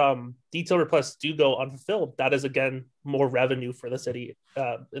of those detail requests do go unfulfilled, that is again more revenue for the city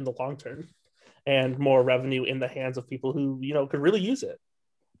in the long term, and more revenue in the hands of people who could really use it.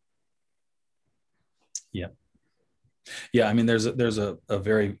 Yeah. I mean, there's a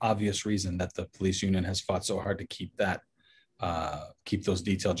very obvious reason that the police union has fought so hard to keep those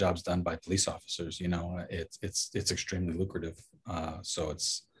detail jobs done by police officers. It's extremely lucrative. So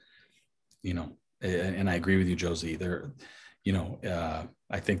it's, and I agree with you, Josie.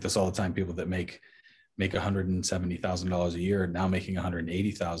 I think this all the time. People that make $170,000 a year now making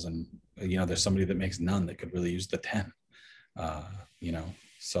 $180,000. There's somebody that makes none that could really use the 10.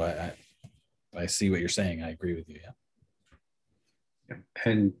 So I see what you're saying. I agree with you. Yeah.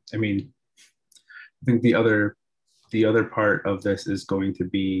 And I mean, I think the other part of this is going to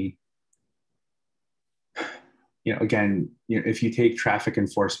be, again, if you take traffic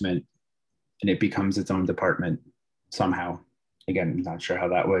enforcement and it becomes its own department somehow, again, I'm not sure how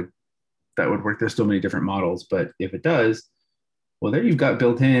that would work. There's so many different models, but if it does, well, there you've got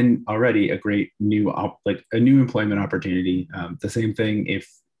built in already a great new employment opportunity. The same thing if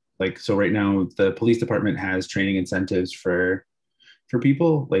like, so right now the police department has training incentives for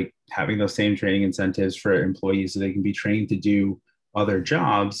people, like having those same training incentives for employees so they can be trained to do other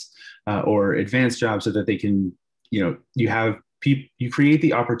jobs or advanced jobs so that they can, you have people, you create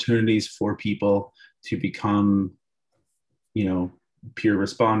the opportunities for people to become, peer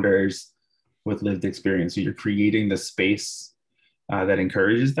responders with lived experience. So you're creating the space that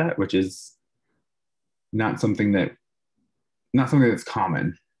encourages that, which is not something that's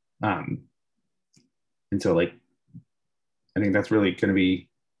common. And so like, I think that's really going to be,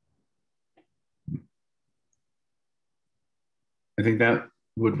 I think that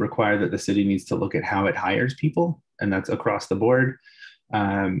would require that the city needs to look at how it hires people, and that's across the board.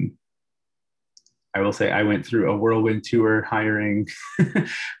 I will say I went through a whirlwind tour hiring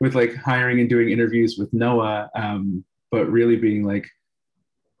with like hiring and doing interviews with Noah, but really being like,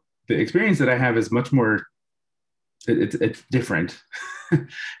 the experience that I have is much more, it's different.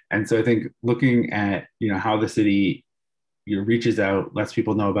 And so I think looking at, how the city, reaches out, lets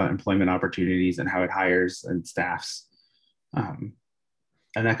people know about employment opportunities and how it hires and staffs. And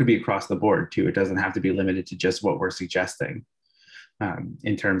that could be across the board too. It doesn't have to be limited to just what we're suggesting.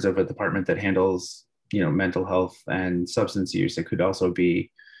 In terms of a department that handles, mental health and substance use, it could also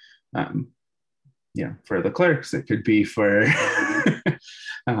be, for the clerks. It could be for,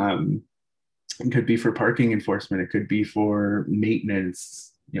 it could be for parking enforcement. It could be for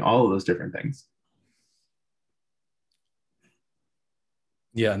maintenance. All of those different things.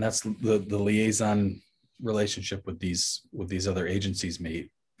 Yeah, and that's the liaison relationship with these other agencies may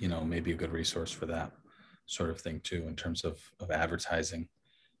be a good resource for that sort of thing too, in terms of advertising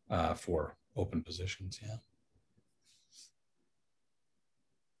for open positions.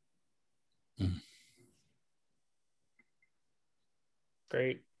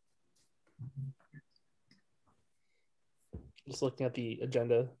 Great. Just looking at the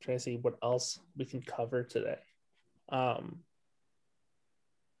agenda, trying to see what else we can cover today.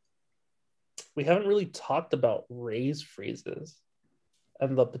 We haven't really talked about raise freezes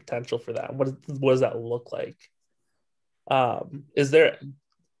and the potential for that. What does that look like? Is there?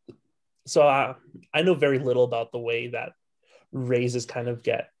 So I know very little about the way that raises kind of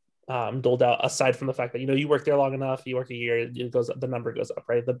get doled out, aside from the fact that you work there long enough, you work a year, it goes up, the number goes up,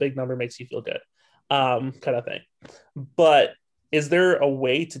 right? The big number makes you feel good, kind of thing. But is there a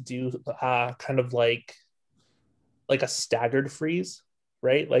way to do kind of like a staggered freeze,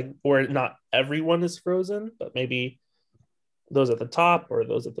 right? Like where not everyone is frozen, but maybe those at the top or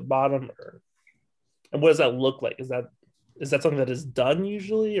those at the bottom, and what does that look like? Is that something that is done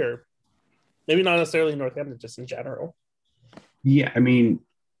usually, or maybe not necessarily in Northampton, just in general? Yeah, I mean,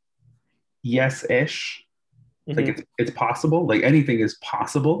 yes-ish. Like it's possible. Like anything is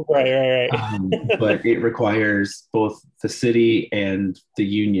possible. Right. But it requires both the city and the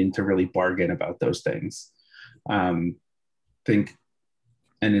union to really bargain about those things.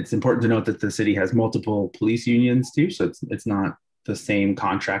 And it's important to note that the city has multiple police unions too, so it's not the same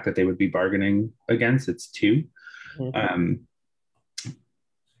contract that they would be bargaining against. It's two.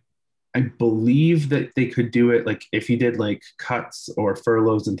 I believe that they could do it like if you did like cuts or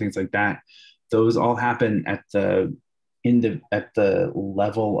furloughs and things like that. Those all happen at the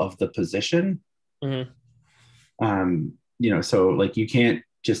level of the position. So like you can't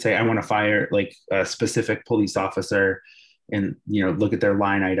just say I want to fire like a specific police officer and look at their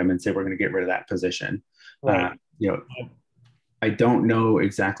line item and say we're going to get rid of that position. Right. I don't know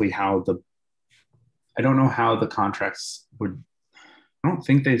exactly how the contracts would. I don't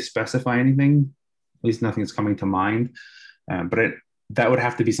think they specify anything. At least nothing's coming to mind. But that would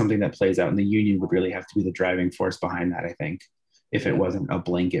have to be something that plays out, and the union would really have to be the driving force behind that. I think if it wasn't a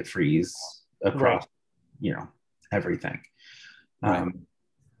blanket freeze across, everything. Right.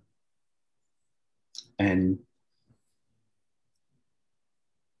 And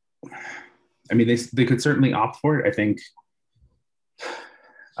I mean, they could certainly opt for it. I think.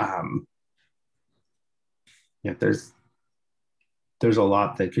 There's a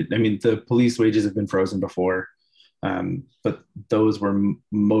lot that could. I mean, the police wages have been frozen before. But those were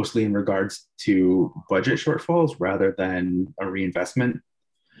mostly in regards to budget shortfalls rather than a reinvestment.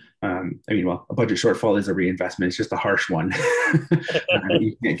 A budget shortfall is a reinvestment. It's just a harsh one.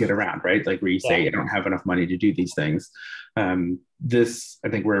 You can't get around, right? Like where you say, I don't have enough money to do these things. This, I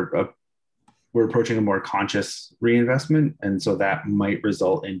think we're approaching a more conscious reinvestment. And so that might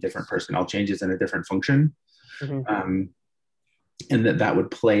result in different personnel changes in a different function. And that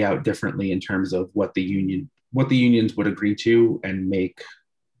would play out differently in terms of what the unions would agree to and make.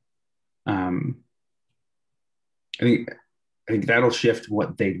 I think that'll shift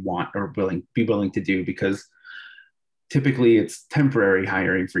what they'd want or be willing to do, because typically it's temporary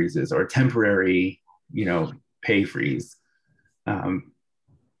hiring freezes or temporary, pay freeze.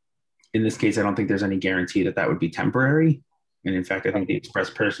 In this case, I don't think there's any guarantee that that would be temporary. And in fact, I think the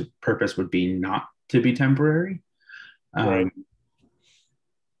express purpose would be not to be temporary. Right.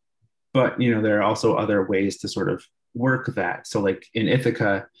 But, there are also other ways to sort of work that. So like in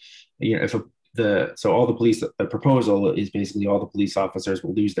Ithaca, if the proposal is basically all the police officers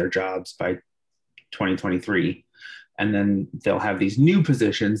will lose their jobs by 2023. And then they'll have these new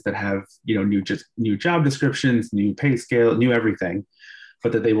positions that have, new job descriptions, new pay scale, new everything,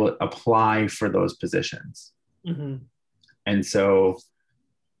 but that they will apply for those positions. Mm-hmm. And so,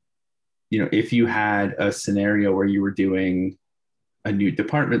 if you had a scenario where you were doing a new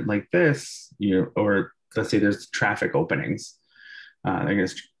department like this, or let's say there's traffic openings, they're going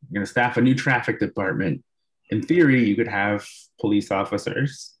to staff a new traffic department. In theory, you could have police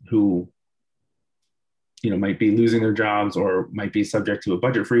officers who, might be losing their jobs or might be subject to a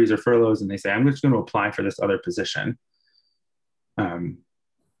budget freeze or furloughs, and they say, I'm just going to apply for this other position. And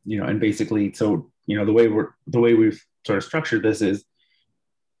basically, so, the way we've sort of structured this is,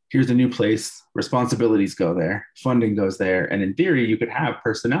 here's a new place, responsibilities go there, funding goes there. And in theory, you could have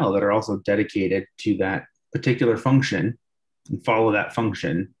personnel that are also dedicated to that particular function and follow that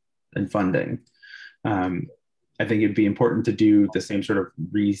function and funding. I think it'd be important to do the same sort of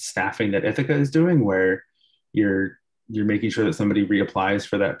restaffing that Ithaca is doing, where you're making sure that somebody reapplies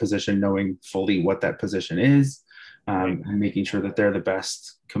for that position, knowing fully what that position is, and making sure that they're the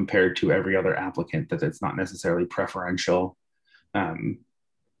best compared to every other applicant, that it's not necessarily preferential in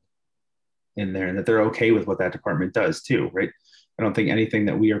there, and that they're okay with what that department does too, right? I don't think anything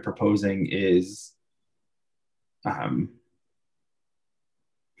that we are proposing is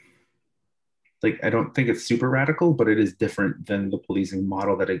I don't think it's super radical, but it is different than the policing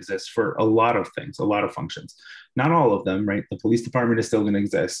model that exists for a lot of things, a lot of functions. Not all of them, right? The police department is still going to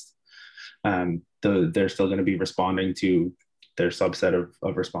exist. They're still going to be responding to their subset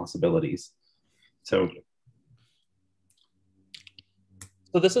of responsibilities. So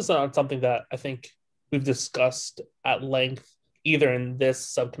this is something that I think we've discussed at length, either in this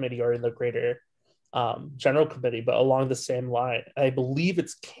subcommittee or in the greater general committee, but along the same line. I believe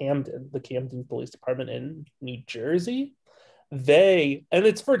it's Camden, the Camden Police Department in New Jersey. And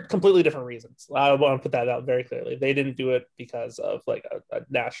it's for completely different reasons. I want to put that out very clearly. They didn't do it because of like a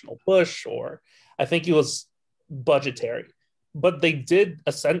national push, or I think it was budgetary. But they did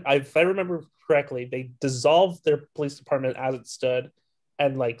if I remember correctly, they dissolved their police department as it stood,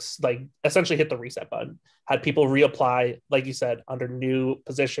 and like essentially hit the reset button. Had people reapply, like you said, under new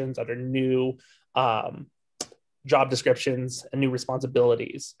positions, under new job descriptions and new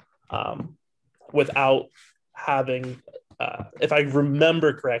responsibilities, without having, if I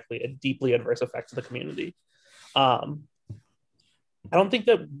remember correctly, a deeply adverse effect to the community. I don't think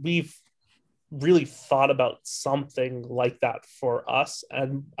that we've really thought about something like that for us,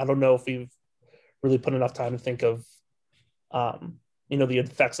 and I don't know if we've really put enough time to think of the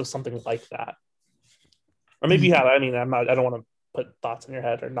effects of something like that. Or maybe you have. I mean, I don't want to put thoughts in your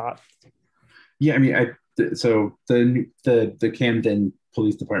head or not. Yeah, I mean, so the Camden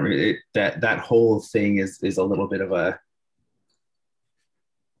Police Department, that whole thing is a little bit of a,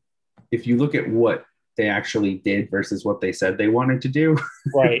 if you look at what they actually did versus what they said they wanted to do,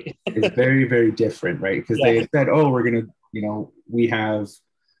 right, it's very, very different, right? Because they said, oh, we're gonna, we have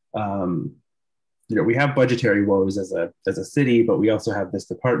we have budgetary woes as a city, but we also have this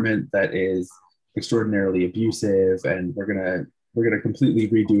department that is extraordinarily abusive, and we're gonna completely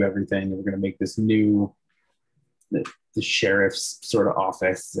redo everything, and we're gonna make this new the sheriff's sort of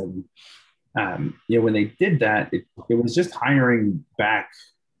office. And when they did that, it was just hiring back.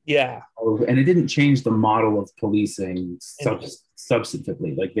 Yeah. And it didn't change the model of policing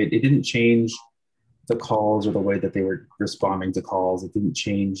substantively. Like it didn't change the calls or the way that they were responding to calls. It didn't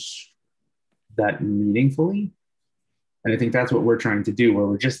change that meaningfully. And I think that's what we're trying to do, where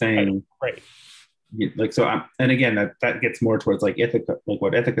we're just saying, right. Like, so, and again, that gets more towards like Ithaca, like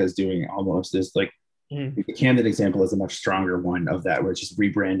what Ithaca is doing almost is like, the Camden example is a much stronger one of that, where it's just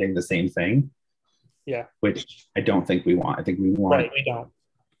rebranding the same thing. Yeah. Which I don't think we want. I think we want, we don't.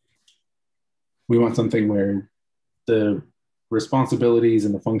 We want something where the responsibilities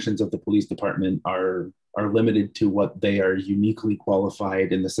and the functions of the police department are limited to what they are uniquely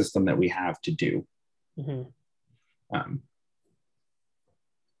qualified in the system that we have to do. Mm-hmm.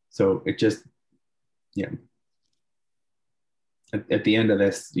 So it just, at the end of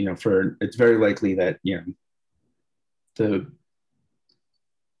this, it's very likely that,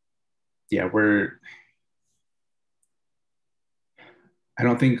 I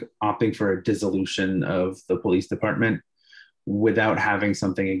don't think opting for a dissolution of the police department without having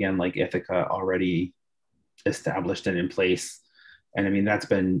something again like Ithaca already established and in place. And I mean, that's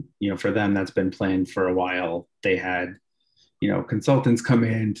been, for them, that's been planned for a while. They had, consultants come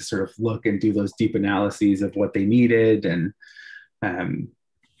in to sort of look and do those deep analyses of what they needed. And I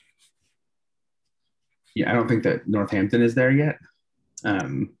don't think that Northampton is there yet.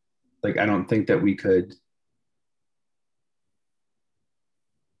 I don't think that we could.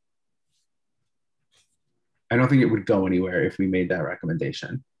 I don't think it would go anywhere if we made that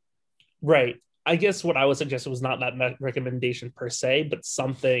recommendation. Right. I guess what I would suggest was not that recommendation per se, but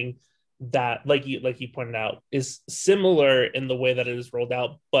something that, like you pointed out, is similar in the way that it is rolled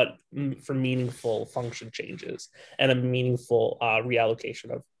out, but for meaningful function changes and a meaningful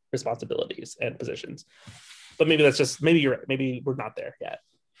reallocation of responsibilities and positions. But maybe that's just, maybe you're right. Maybe we're not there yet.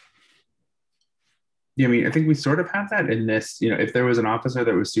 Yeah, I mean, I think we sort of have that in this, if there was an officer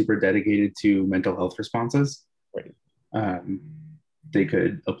that was super dedicated to mental health responses, right, they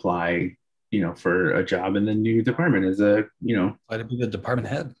could apply, for a job in the new department as a, Try to be the department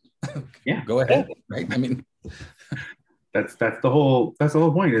head. Yeah, go ahead. Right. I mean, that's the whole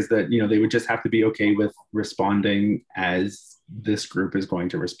point, is that, they would just have to be okay with responding as this group is going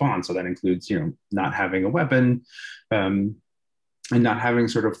to respond. So that includes, not having a weapon, and not having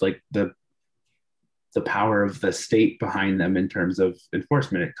sort of like the power of the state behind them in terms of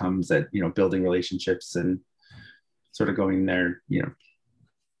enforcement. It comes at, building relationships and sort of going there,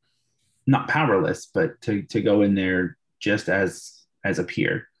 not powerless, but to go in there just as a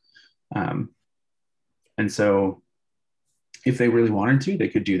peer. And so if they really wanted to, they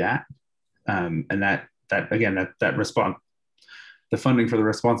could do that. And that again, that response, the funding for the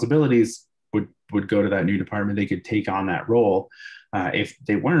responsibilities would go to that new department. They could take on that role. If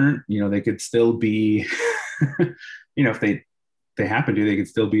they weren't, they could still be, if they happen to, they could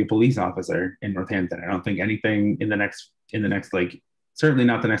still be a police officer in Northampton. I don't think anything in the next, like, certainly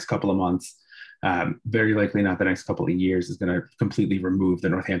not the next couple of months, very likely not the next couple of years, is going to completely remove the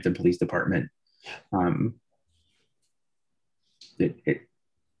Northampton Police Department.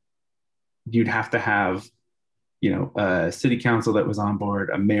 You'd have to have, a city council that was on board,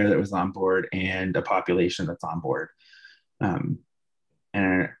 a mayor that was on board, and a population that's on board. And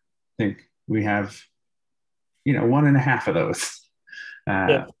I think we have, 1.5 of those.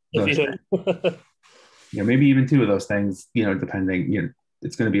 Maybe even 2 of those things, depending,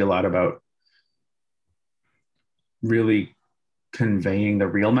 it's going to be a lot about really conveying the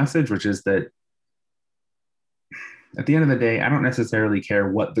real message, which is that at the end of the day, I don't necessarily care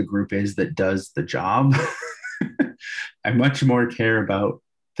what the group is that does the job. I much more care about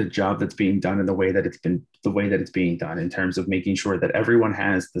the job that's being done and the way that it's being done, in terms of making sure that everyone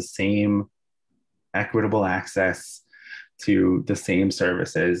has the same equitable access to the same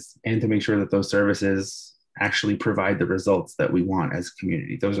services, and to make sure that those services actually provide the results that we want as a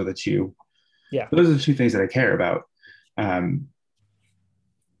community. Those are the two things that I care about. When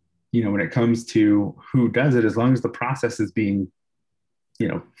it comes to who does it, as long as the process is being,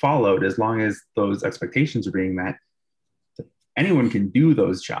 followed, as long as those expectations are being met, anyone can do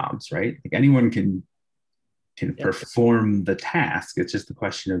those jobs, right? Like, anyone can perform the task. It's just a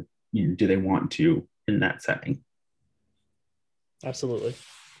question of, do they want to in that setting? Absolutely.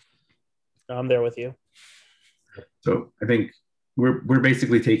 I'm there with you. So I think we're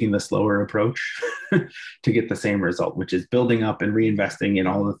basically taking the slower approach to get the same result, which is building up and reinvesting in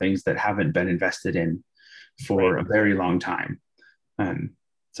all the things that haven't been invested in for a very long time.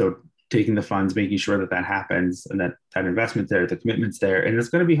 So taking the funds, making sure that happens, and that investment there, the commitment's there, and it's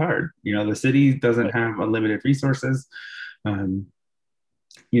going to be hard. The city doesn't have unlimited resources,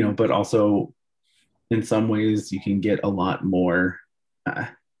 but also in some ways you can get a lot more,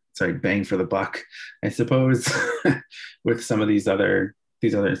 bang for the buck, I suppose, with some of these other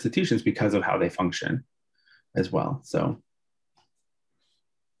institutions, because of how they function as well. So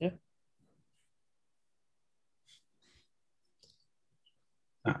yeah.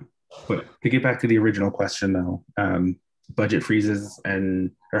 But to get back to the original question, though, budget freezes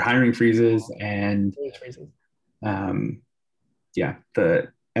or hiring freezes, and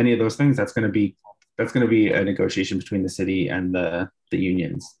any of those things, that's going to be a negotiation between the city and the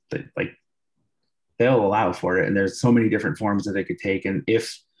unions. That, like, they'll allow for it, and there's so many different forms that they could take. And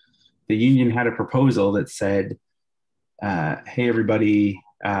if the union had a proposal that said, "Hey, everybody,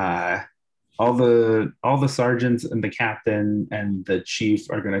 all the sergeants and the captain and the chief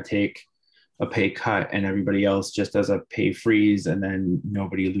are going to take a pay cut, and everybody else just does a pay freeze, and then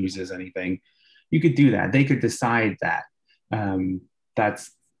nobody loses anything," you could do that. They could decide that.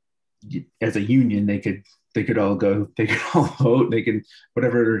 That's, as a union, they could they could all go, they could all vote, they can,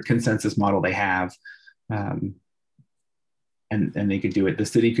 whatever consensus model they have, um, and they could do it. The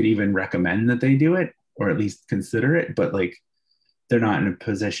city could even recommend that they do it, or at least consider it, but like they're not in a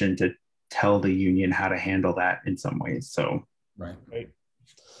position to tell the union how to handle that in some ways. So Right.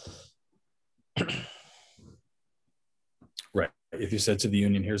 Right. If you said to the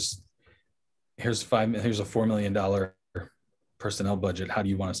union, here's a $4 million personnel budget, how do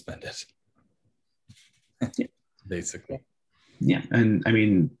you want to spend it? Basically. Yeah, and I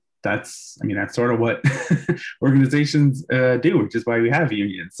mean that's sort of what organizations do, which is why we have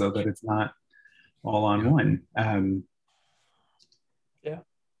unions, so that it's not all on one.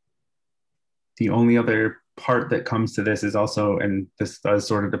 The only other part that comes to this is also, and this does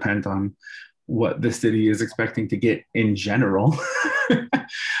sort of depend on what the city is expecting to get in general,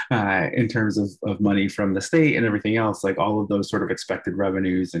 in terms of money from the state and everything else, like all of those sort of expected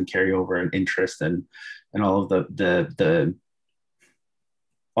revenues and carryover and interest and all of the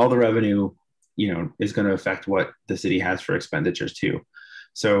all the revenue, is going to affect what the city has for expenditures too.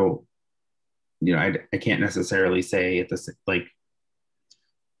 So, I can't necessarily say at this, like,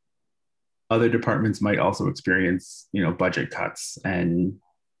 other departments might also experience, budget cuts and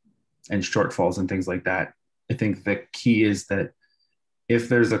shortfalls and things like that. I think the key is that if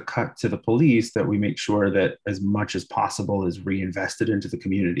there's a cut to the police, that we make sure that as much as possible is reinvested into the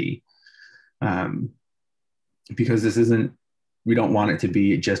community. Because we don't want it to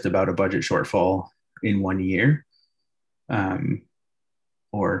be just about a budget shortfall in 1 year,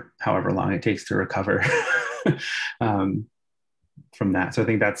 or however long it takes to recover from that. So I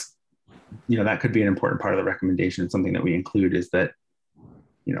think that's, that could be an important part of the recommendation. Something that we include is that,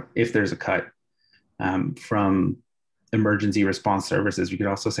 if there's a cut from emergency response services, we could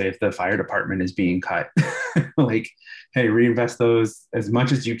also say if the fire department is being cut, like, hey, reinvest those as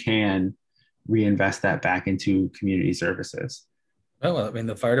much as you can, reinvest that back into community services. Well, I mean,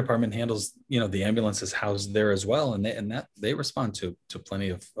 the fire department handles, the ambulance is housed there as well. And they respond to plenty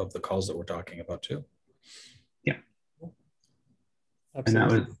of the calls that we're talking about too. Yeah.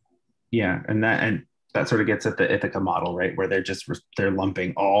 Absolutely. And that sort of gets at the Ithaca model, right? Where they're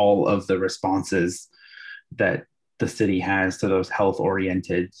lumping all of the responses that the city has to those health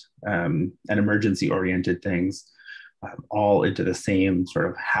oriented and emergency oriented things, all into the same sort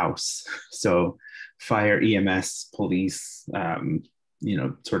of house. So fire, EMS, police,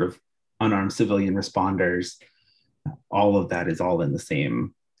 sort of unarmed civilian responders, all of that is all in the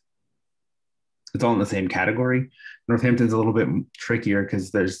same. It's all in the same category. Northampton's a little bit trickier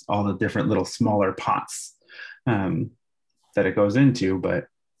because there's all the different little smaller pots that it goes into. But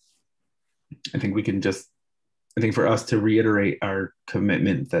I think for us to reiterate our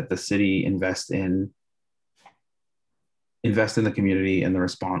commitment that the city invest in the community and the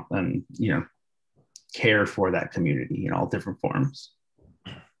response and, care for that community in all different forms.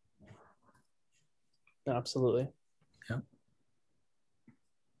 Absolutely. Yeah.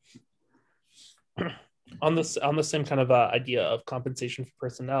 On the same kind of idea of compensation for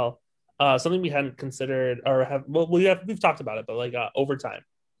personnel, something we hadn't considered or we've talked about it, but like overtime.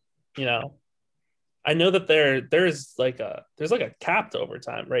 I know that there's a cap to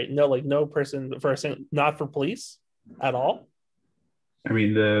overtime, right? No person not for police at all. I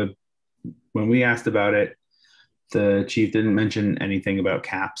mean, when we asked about it, the chief didn't mention anything about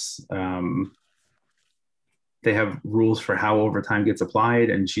caps. They have rules for how overtime gets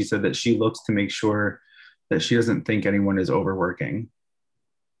applied, and she said that she looks to make sure that she doesn't think anyone is overworking.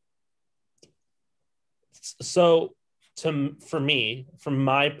 So, for me, from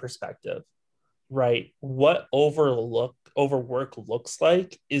my perspective, right, what overwork looks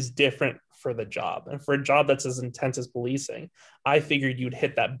like is different for the job. And for a job that's as intense as policing, I figured you'd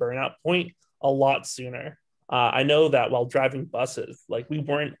hit that burnout point a lot sooner. I know that while driving buses, like, we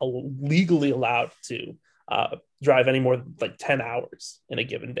weren't legally allowed to drive any more than like 10 hours in a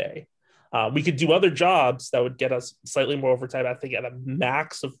given day. We could do other jobs that would get us slightly more overtime, I think at a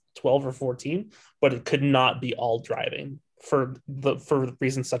max of 12 or 14, but it could not be all driving for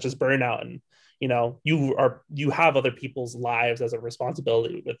reasons such as burnout. And, you have other people's lives as a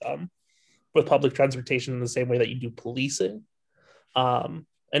responsibility with public transportation in the same way that you do policing. And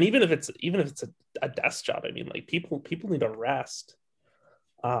even if it's a desk job, I mean, like, people need to rest,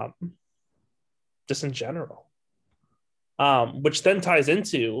 just in general, which then ties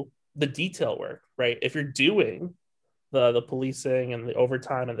into the detail work, right? If you're doing the policing and the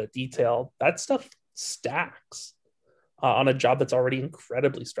overtime and the detail, that stuff stacks on a job that's already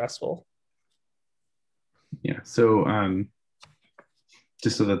incredibly stressful. Yeah. So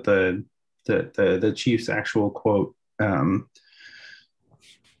just so that the chief's actual quote,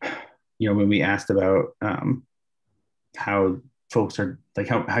 when we asked about how folks are like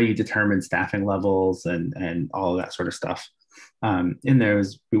how you determine staffing levels and all of that sort of stuff. In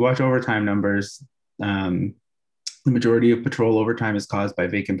those, we watch overtime numbers. The majority of patrol overtime is caused by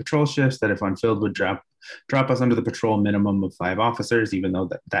vacant patrol shifts that, if unfilled, would drop us under the patrol minimum of 5 officers, even though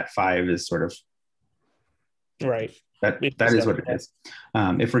that 5 is sort of right. That is what it is.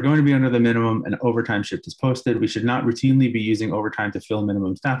 If we're going to be under the minimum, an overtime shift is posted. We should not routinely be using overtime to fill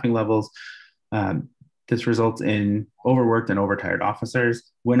minimum staffing levels. This results in overworked and overtired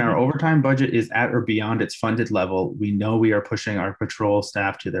officers. When our overtime budget is at or beyond its funded level, we know we are pushing our patrol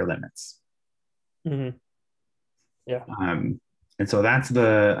staff to their limits. Mm-hmm. Yeah. And so that's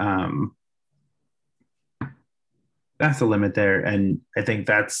the limit there. And I think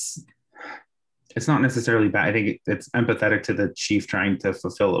it's not necessarily bad. I think it's empathetic to the chief trying to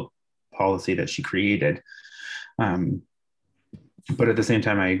fulfill a policy that she created. But at the same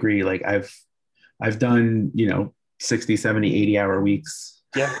time, I agree. Like I've done, 60, 70, 80 hour weeks.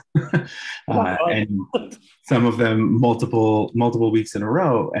 Yeah. And some of them multiple weeks in a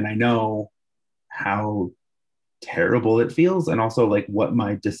row. And I know how terrible it feels, and also like what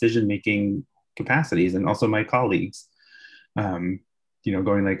my decision-making capacities and also my colleagues, going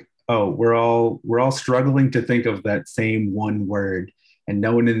like, oh, we're all struggling to think of that same one word, and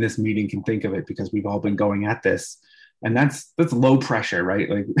no one in this meeting can think of it because we've all been going at this. And that's low pressure, right?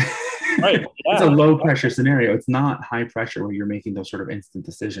 Like right. Yeah. It's a low pressure scenario. It's not high pressure where you're making those sort of instant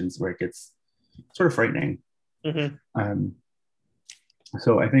decisions where it gets sort of frightening. Mm-hmm.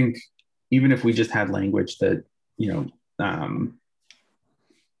 So I think even if we just had language that,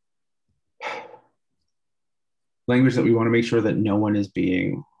 language that we want to make sure that no one is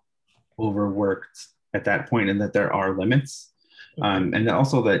being overworked at that point, and that there are limits, and that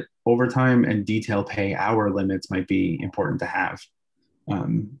also that overtime and detail pay hour limits might be important to have,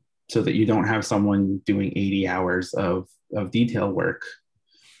 so that you don't have someone doing 80 hours of detail work,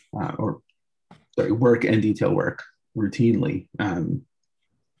 work and detail work routinely.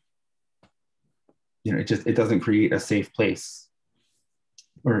 It doesn't create a safe place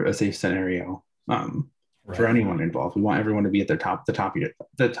or a safe scenario for anyone involved. We want everyone to be at the top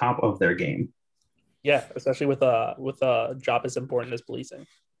of their game. Yeah, especially with a job as important as policing.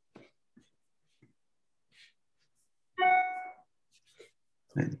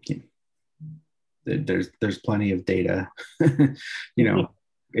 And, there's plenty of data.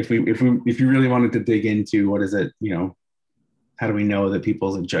 If you really wanted to dig into what is it, how do we know that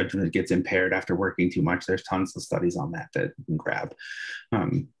people's judgment gets impaired after working too much? There's tons of studies on that you can grab.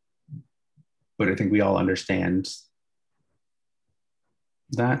 But I think we all understand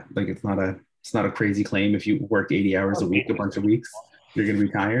that, like, it's not a crazy claim. If you work 80 hours a week, a bunch of weeks, you're going to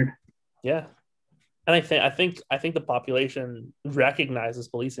be tired. Yeah. And I think the population recognizes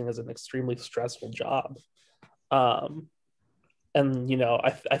policing as an extremely stressful job. And,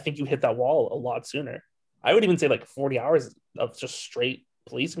 I think you hit that wall a lot sooner. I would even say like 40 hours of just straight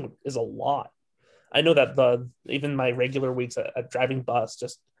policing is a lot. I know that even my regular weeks at driving bus,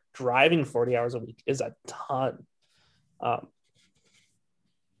 just driving 40 hours a week is a ton. And,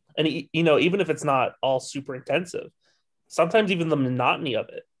 even if it's not all super intensive, sometimes even the monotony of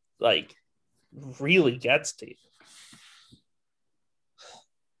it, like, really gets to you.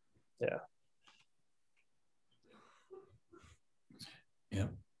 Yeah. Yeah.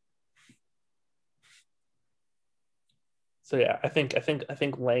 So yeah, I think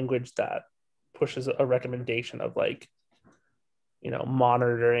language that pushes a recommendation of, like,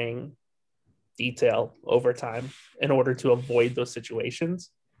 monitoring detail over time in order to avoid those situations.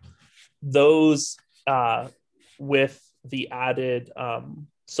 Those with the added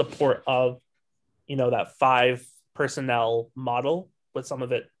support of, that 5 personnel model, with some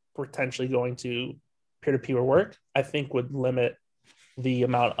of it potentially going to peer-to-peer work, I think would limit the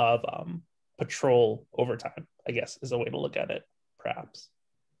amount of patrol overtime, I guess, is a way to look at it, perhaps.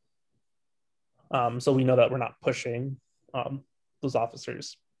 So we know that we're not pushing those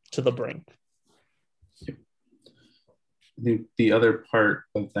officers to the brink. I think the other part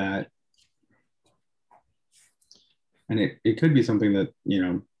of that, and it could be something that,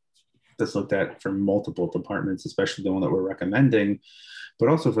 that's looked at for multiple departments, especially the one that we're recommending, but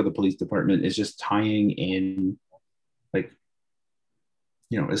also for the police department, is just tying in, like,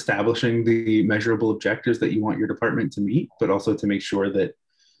 establishing the measurable objectives that you want your department to meet, but also to make sure that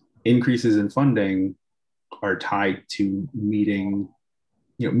increases in funding are tied to meeting,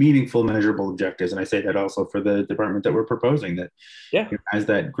 meaningful measurable objectives. And I say that also for the department that we're proposing, that as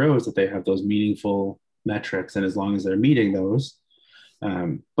that grows, that they have those meaningful metrics, and as long as they're meeting those,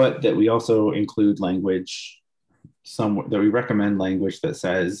 but that we also include language that we recommend language that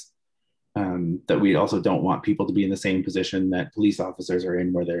says, that we also don't want people to be in the same position that police officers are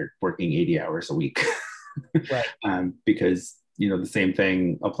in, where they're working 80 hours a week. Right. Because, you know, the same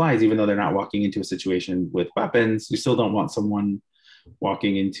thing applies, even though they're not walking into a situation with weapons. You still don't want someone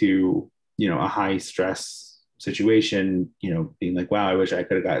walking into, you know, a high stress situation, you know, being like, wow, I wish I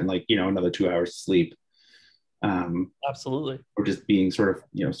could have gotten, like, you know, another 2 hours of sleep. Absolutely. Or just being sort of,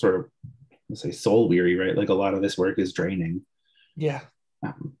 you know, sort of, let's say, soul weary, right? Like, a lot of this work is draining. Yeah.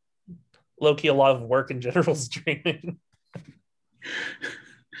 Low-key, a lot of work in general is draining.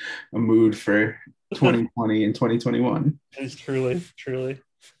 A mood for 2020 and 2021. It's truly.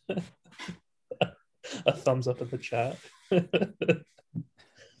 A thumbs up in the chat.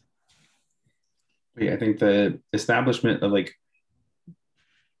 Yeah, I think the establishment of, like,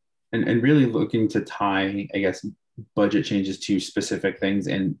 and really looking to tie, I guess, budget changes to specific things,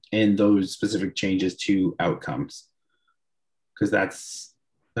 and those specific changes to outcomes, because that's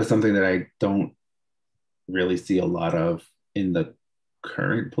something that I don't really see a lot of in the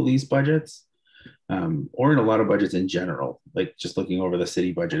current police budgets, or in a lot of budgets in general, like just looking over the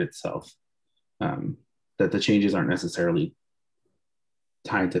city budget itself, that the changes aren't necessarily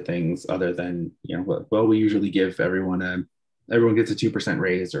tied to things other than, you know, well, we usually give everyone gets a 2%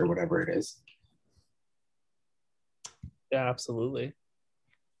 raise or whatever it is. Yeah, absolutely.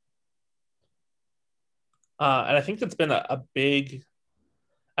 And I think that's been a big,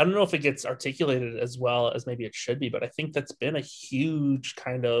 I don't know if it gets articulated as well as maybe it should be, but I think that's been a huge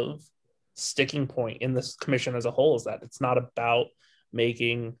kind of sticking point in this commission as a whole, is that it's not about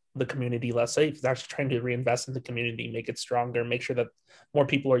making the community less safe. It's actually trying to reinvest in the community, make it stronger, make sure that more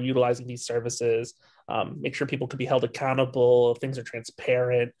people are utilizing these services, make sure people can be held accountable, things are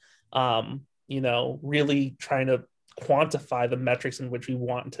transparent, you know, really trying to quantify the metrics in which we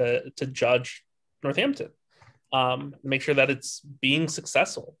want to judge Northampton. Make sure that it's being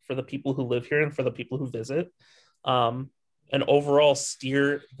successful for the people who live here and for the people who visit, and overall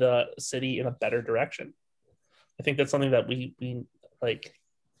steer the city in a better direction. I think that's something that we like.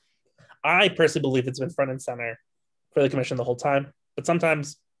 I personally believe it's been front and center for the commission the whole time, but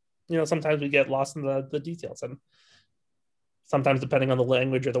sometimes, you know, sometimes we get lost in the details, and sometimes, depending on the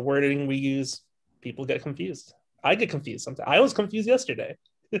language or the wording we use, people get confused. I get confused sometimes. I was confused yesterday.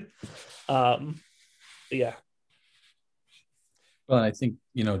 Yeah. Well, and I think,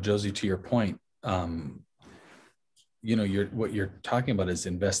 you know, Josie, to your point, you know, what you're talking about is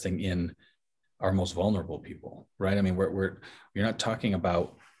investing in our most vulnerable people, right? I mean, you're not talking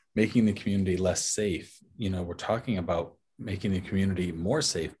about making the community less safe. You know, we're talking about making the community more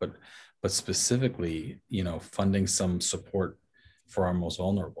safe, but specifically, you know, funding some support for our most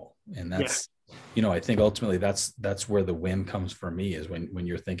vulnerable. And that's, you know, I think ultimately that's where the win comes for me, is when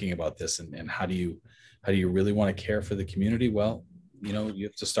you're thinking about this, and how do you really want to care for the community? Well, you know, you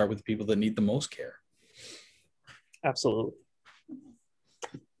have to start with the people that need the most care. Absolutely.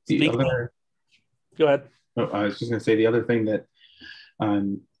 Go ahead. I was just going to say the other thing that,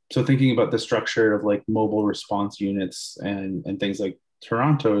 so thinking about the structure of, like, mobile response units and things like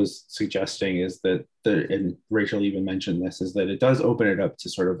Toronto is suggesting, is that and Rachel even mentioned this, is that it does open it up to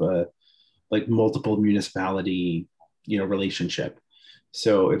sort of a, like, multiple municipality, you know, relationship.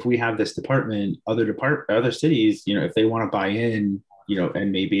 So if we have this department, other cities, you know, if they want to buy in, you know,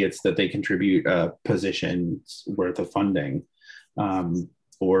 and maybe it's that they contribute a position's worth of funding,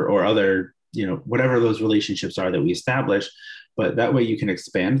 or other, you know, whatever those relationships are that we establish. But that way you can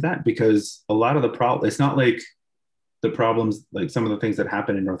expand that, because a lot of the problem, it's not like the problems, like some of the things that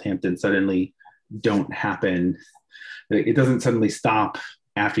happen in Northampton suddenly don't happen. It doesn't suddenly stop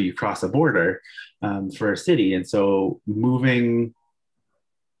after you cross a border, for a city. And so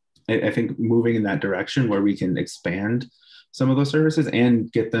I think moving in that direction where we can expand some of those services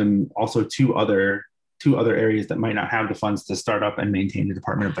and get them also to other areas that might not have the funds to start up and maintain a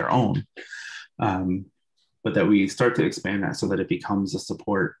department of their own. But that we start to expand that so that it becomes a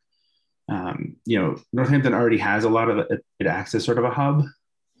support. You know, Northampton already has a lot of it acts as sort of a hub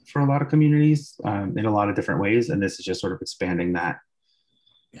for a lot of communities, in a lot of different ways. And this is just sort of expanding that.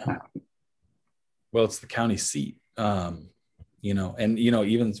 Well, it's the county seat. You know, and, you know,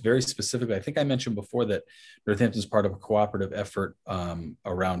 even very specifically, I think I mentioned before that Northampton is part of a cooperative effort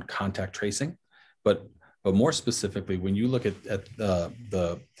around contact tracing, but more specifically, when you look at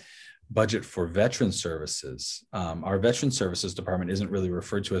the budget for veteran services, our veteran services department isn't really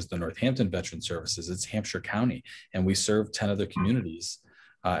referred to as the Northampton Veteran Services, it's Hampshire County, and we serve 10 other communities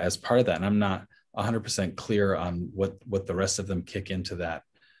as part of that. And I'm not 100% clear on what the rest of them kick into that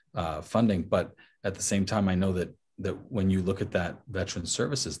funding, but at the same time, I know that that when you look at that veteran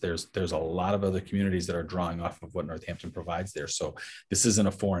services, there's a lot of other communities that are drawing off of what Northampton provides there. So this isn't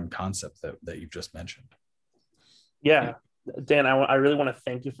a foreign concept that you've just mentioned. Yeah. Dan, I really want to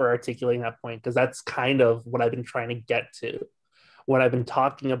thank you for articulating that point, because that's kind of what I've been trying to get to when I've been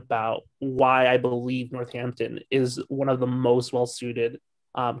talking about why I believe Northampton is one of the most well-suited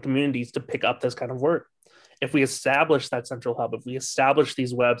communities to pick up this kind of work. If we establish that central hub, if we establish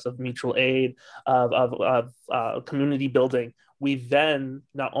these webs of mutual aid, of community building, we then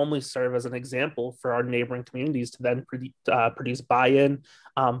not only serve as an example for our neighboring communities to then produce buy-in,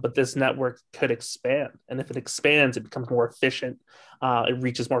 but this network could expand. And if it expands, it becomes more efficient, it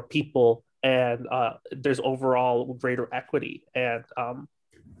reaches more people, and there's overall greater equity. And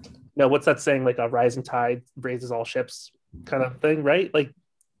what's that saying, like a rising tide raises all ships kind of thing, right? Like,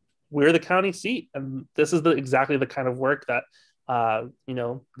 we're the county seat, and this is exactly the kind of work that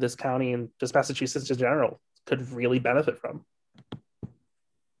this county and just Massachusetts in general could really benefit from.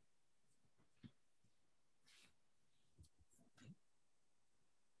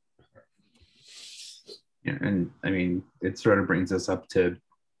 Yeah, and I mean, it sort of brings us up to,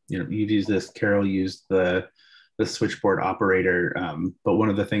 you've used this, Carol used the switchboard operator, but one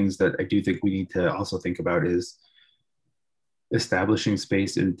of the things that I do think we need to also think about is establishing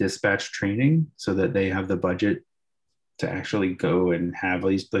space in dispatch training so that they have the budget to actually go and have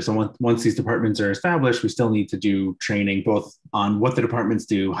these. So once these departments are established, we still need to do training both on what the departments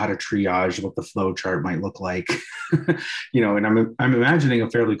do, how to triage, what the flow chart might look like, and I'm imagining a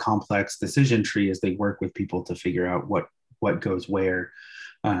fairly complex decision tree as they work with people to figure out what goes where,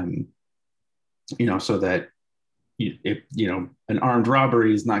 so that if an armed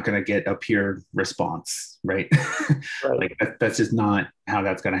robbery is not going to get a pure response, right? Right. Like that's just not how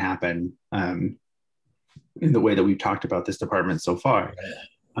that's going to happen in the way that we've talked about this department so far.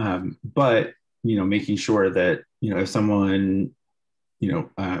 But making sure that if someone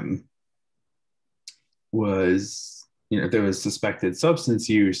was if there was suspected substance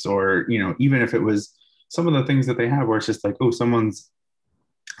use, or even if it was some of the things that they have where it's just like, oh, someone's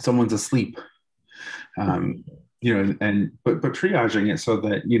asleep, but triaging it so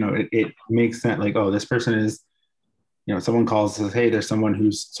that it makes that, like, oh, this person is, someone calls and says, hey, there's someone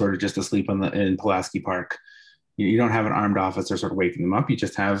who's sort of just asleep in Pulaski Park. You don't have an armed officer sort of waking them up. You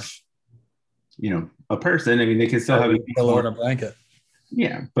just have a person. I mean, they can still have a pillow and a blanket.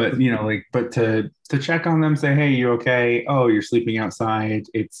 Yeah, but but to check on them, say, hey, you okay? Oh, you're sleeping outside.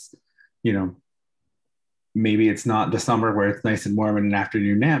 It's maybe it's not the summer where it's nice and warm and an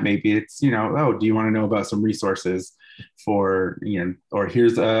afternoon nap. Maybe it's, oh, do you want to know about some resources for, or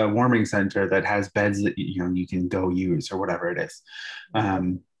here's a warming center that has beds that, you can go use, or whatever it is.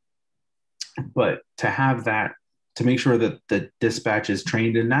 But to have that, to make sure that the dispatch is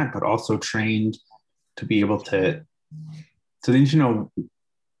trained in that, but also trained to be able to, so they need to know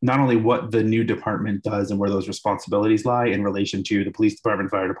not only what the new department does and where those responsibilities lie in relation to the police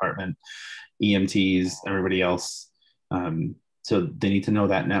department, fire department, EMTs, everybody else. So they need to know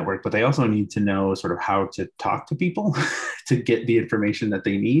that network, but they also need to know sort of how to talk to people to get the information that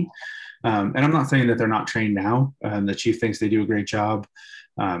they need. And I'm not saying that they're not trained now. The chief thinks they do a great job.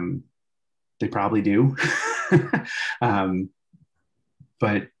 They probably do.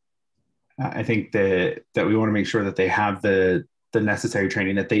 But I think that we want to make sure that they have the necessary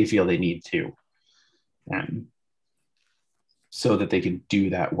training that they feel they need to. So that they can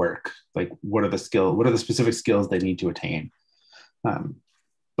do that work. Like, what are the specific skills they need to attain?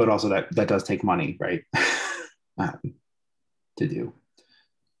 But also that does take money, right? To do.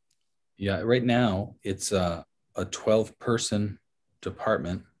 Yeah, right now it's a 12-person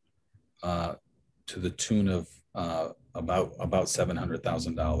department to the tune of about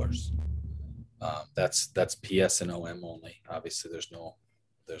 $700,000. That's PS and OM only. Obviously, there's no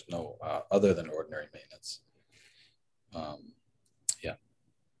other than ordinary maintenance.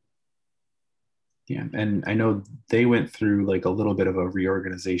 Yeah, and I know they went through like a little bit of a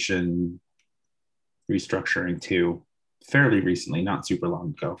reorganization, restructuring too, fairly recently, not super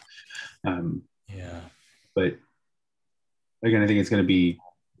long ago. But again, I think it's going to be,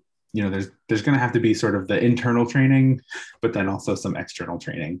 there's going to have to be sort of the internal training, but then also some external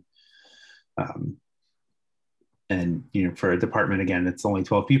training. And for a department, again, it's only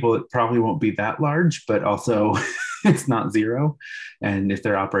 12 people. It probably won't be that large, but also it's not zero. And if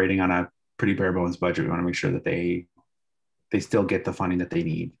they're operating on a pretty bare bones budget, we want to make sure that they still get the funding that they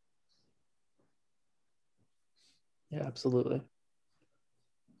need. Yeah, absolutely.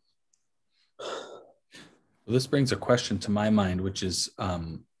 Well, this brings a question to my mind, which is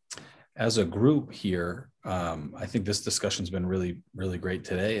as a group here, I think this discussion's been really, really great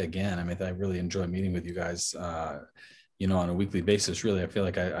today. Again, I mean, I really enjoy meeting with you guys, on a weekly basis. Really, I feel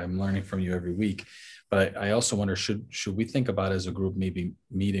like I'm learning from you every week. But I also wonder, should we think about as a group maybe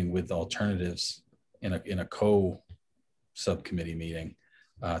meeting with alternatives in a co-subcommittee meeting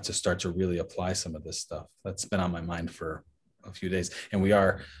to start to really apply some of this stuff? That's been on my mind for a few days, and we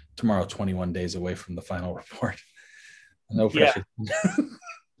are tomorrow 21 days away from the final report. No pressure. Yeah.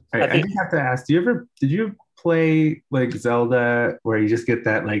 I just have to ask, did you play like Zelda where you just get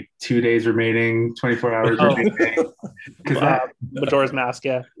that like 2 days remaining, 24 hours remaining? Because Majora's Mask,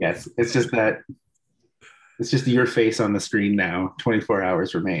 yeah. Yes, it's just your face on the screen now. 24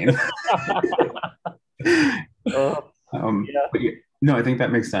 hours remain. Yeah. No, I think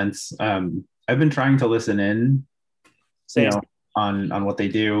that makes sense. I've been trying to listen in, Same. on what they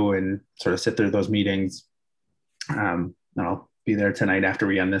do and sort of sit through those meetings. And I'll be there tonight after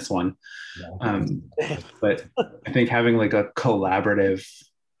we end this one. But I think having like a collaborative,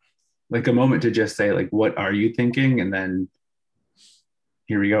 like a moment to just say like, what are you thinking? And then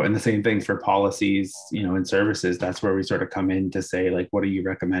here we go. And the same thing for policies, and services. That's where we sort of come in to say like, what are you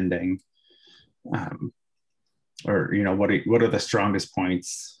recommending? Or, what are the strongest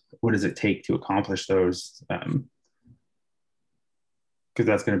points? What does it take to accomplish those? Because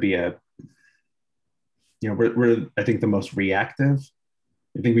that's going to be we're I think the most reactive.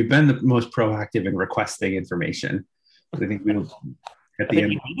 I think we've been the most proactive in requesting information. But I think we need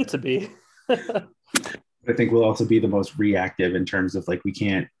it to be. I think we'll also be the most reactive in terms of like we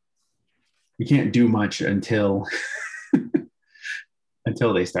can't do much until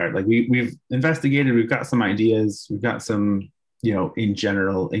they start. Like we've investigated, we've got some ideas, we've got some in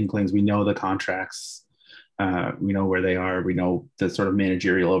general inklings. We know the contracts, we know where they are, we know the sort of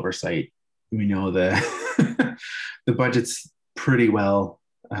managerial oversight, we know the the budgets pretty well.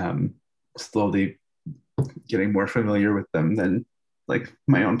 Slowly getting more familiar with them than like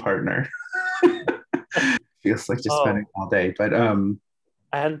my own partner. Feels like just spending all day. But I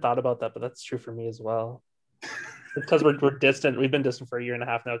hadn't thought about that, but that's true for me as well. Because we're distant. We've been distant for a year and a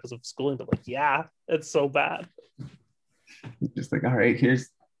half now because of schooling. But like, yeah, it's so bad. Just like, all right, here's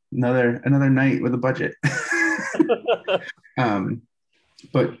another night with a budget.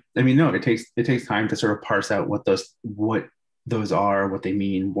 But I mean, no, it takes time to sort of parse out what those are, what they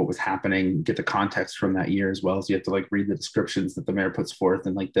mean, what was happening, get the context from that year as well. So you have to like read the descriptions that the mayor puts forth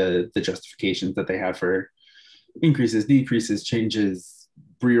and like the justifications that they have for increases, decreases, changes,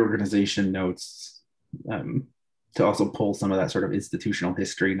 reorganization notes, to also pull some of that sort of institutional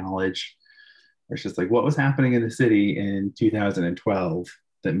history knowledge. Where it's just like, what was happening in the city in 2012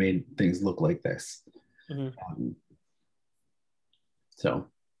 that made things look like this? Mm-hmm. So,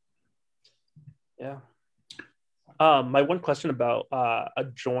 yeah. My one question about a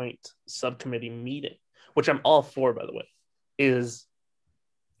joint subcommittee meeting, which I'm all for, by the way, is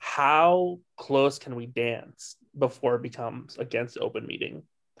how close can we dance before it becomes against open meeting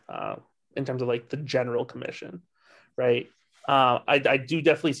in terms of like the general commission, right? I do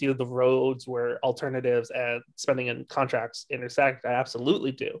definitely see the roads where alternatives and spending and contracts intersect. I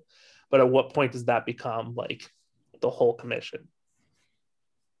absolutely do. But at what point does that become like the whole commission?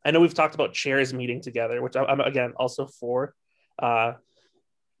 I know we've talked about chairs meeting together, which I'm again also for.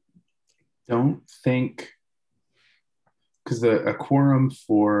 Don't think, because a quorum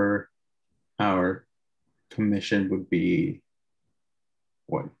for our commission would be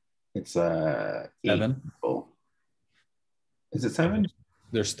what? It's 7 people. Is it 7?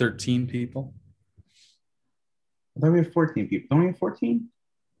 There's 13 people. I thought we have 14 people. Don't we have 14?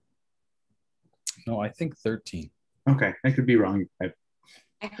 No, I think 13. Okay, I could be wrong. I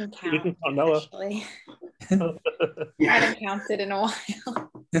can We count. can count Noah. Actually. I Yeah. haven't counted in a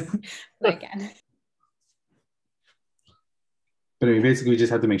while. But again. But I mean, basically, we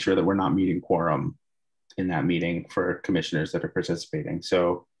just have to make sure that we're not meeting quorum in that meeting for commissioners that are participating.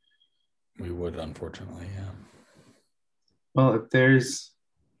 So we would, unfortunately, yeah. Well, if there's...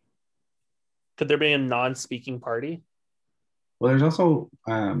 Could there be a non-speaking party? Well, there's also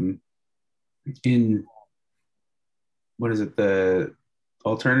in... What is it? The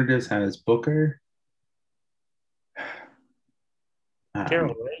alternatives has Booker.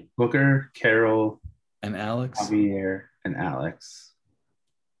 Carol, right? Booker, Carol, and Alex. Javier, and Alex.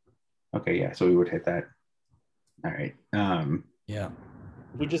 Okay, yeah, so we would hit that. All right. Yeah.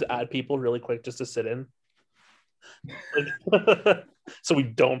 We just add people really quick just to sit in. Like, so we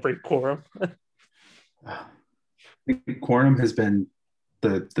don't break quorum. Quorum has been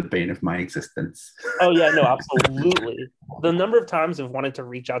the bane of my existence. Oh yeah, no, absolutely. The number of times I've wanted to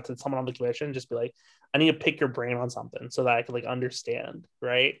reach out to someone on the commission, just be like, I need to pick your brain on something so that I can like understand,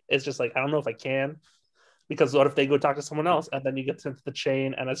 right? It's just like I don't know if I can, because what if they go talk to someone else and then you get into the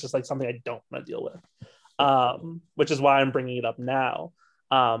chain and it's just like something I don't want to deal with, which is why I'm bringing it up now.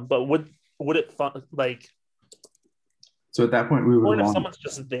 But would it fun like? So at that point, we would Or if want someone's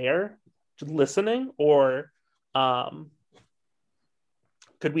just there listening, or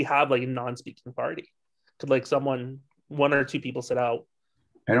could we have like a non-speaking party? Could like one or two people sit out?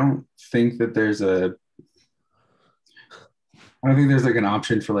 I don't think there's like an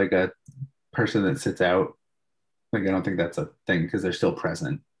option for like a person that sits out. Like, I don't think that's a thing because they're still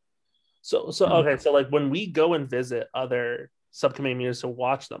present. So okay, so like when we go and visit other subcommittee meetings to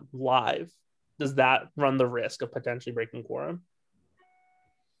watch them live, does that run the risk of potentially breaking quorum?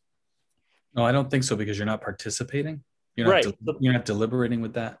 No, I don't think so, because you're not participating. Right. You're not deliberating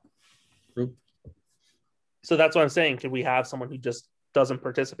with that group. So that's what I'm saying. Could we have someone who just doesn't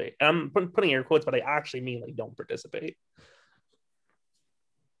participate? And I'm putting air quotes, but I actually mean like don't participate.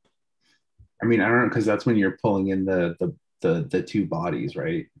 I mean, I don't know, because that's when you're pulling in the two bodies,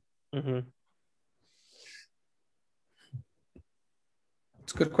 right? Mm-hmm.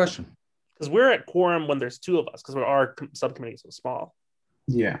 It's a good question. Because we're at quorum when there's two of us, because our subcommittee is so small.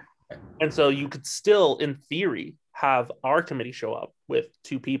 Yeah. And so you could still, in theory, have our committee show up with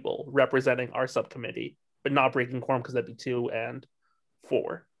two people representing our subcommittee, but not breaking quorum because that'd be 2 and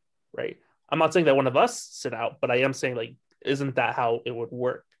 4, right? I'm not saying that one of us sit out, but I am saying like, isn't that how it would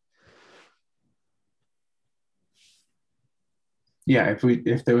work? Yeah,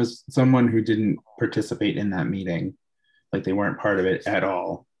 if there was someone who didn't participate in that meeting, like they weren't part of it at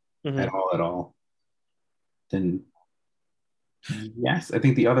all, Mm-hmm. at all, then yes, I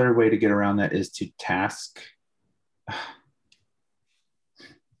think the other way to get around that is to task.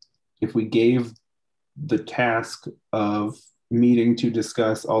 If we gave the task of meeting to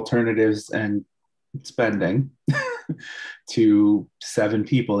discuss alternatives and spending to 7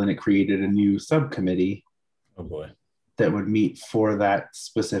 people, and it created a new subcommittee. Oh boy. That would meet for that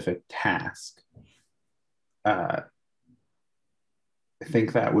specific task. I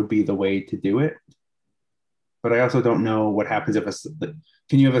think that would be the way to do it. But I also don't know what happens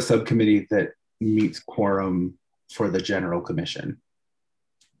can you have a subcommittee that meets quorum for the general commission?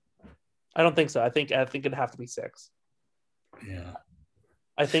 I don't think so. I think it'd have to be 6. Yeah.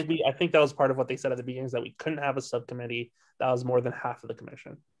 I think that was part of what they said at the beginning, is that we couldn't have a subcommittee that was more than half of the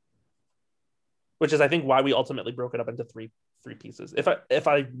commission. Which is, I think, why we ultimately broke it up into three pieces. If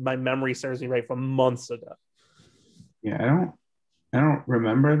my memory serves me right from months ago. Yeah, I don't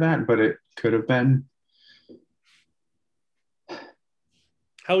remember that, but it could have been.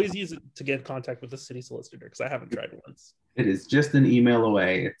 How easy is it to get in contact with the city solicitor? Because I haven't tried it once. It is just an email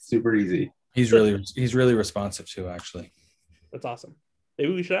away. It's super easy. He's really responsive too, actually. That's awesome.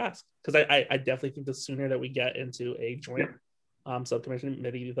 Maybe we should ask, because I definitely think the sooner that we get into a joint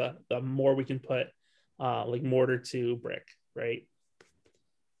subcommittee, the more we can put like mortar to brick, right?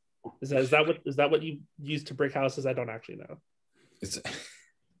 Is that what you use to brick houses? I don't actually know. Is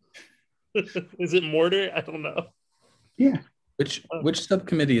it mortar? I don't know. Yeah. Which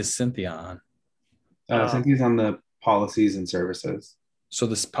subcommittee is Cynthia on? Cynthia's on the policies and services. So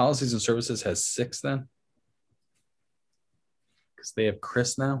this policies and services has 6 then? Because they have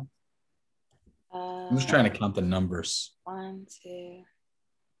Chris now. I'm just trying to count the numbers. 1, 2,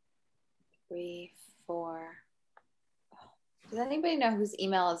 3, 4. Does anybody know whose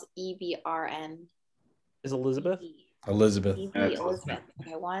email is EBRN? Is Elizabeth? Elizabeth. Elizabeth.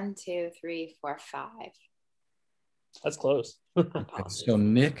 Okay, 1, 2, 3, 4, 5. That's close. Okay, so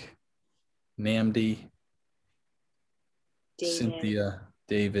Nick, Namdi, David. Cynthia,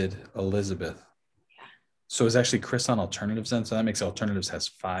 David, Elizabeth. Yeah. So is actually Chris on alternatives then? So that makes alternatives has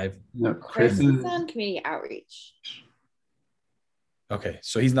 5. No, Chris is on community outreach. Okay,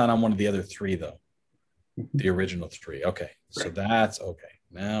 so he's not on one of the other 3 though. The original 3. Okay, so that's okay.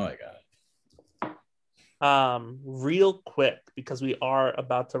 Now I got it. Real quick, because we are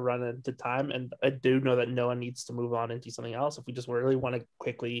about to run into time, and I do know that Noah needs to move on and do something else. If we just really want to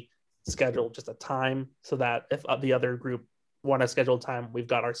quickly schedule just a time, so that if the other group want to schedule time, we've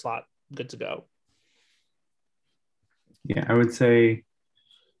got our slot good to go. Yeah, I would say,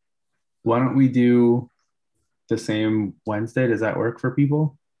 why don't we do the same Wednesday? Does that work for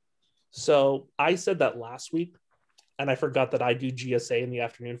people? So I said that last week, and I forgot that I do GSA in the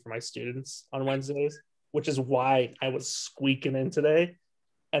afternoon for my students on Wednesdays, which is why I was squeaking in today.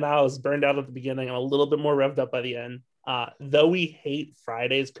 And I was burned out at the beginning. I'm a little bit more revved up by the end. Though we hate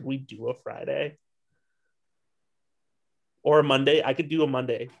Fridays, could we do a Friday? or a Monday. I could do a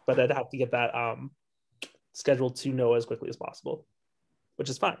Monday, but I'd have to get that scheduled to Noah as quickly as possible, which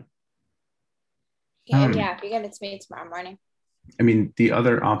is fine. Yeah, if you get it to me tomorrow morning. I mean, the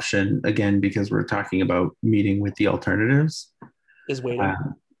other option, again, because we're talking about meeting with the alternatives, Is waiting.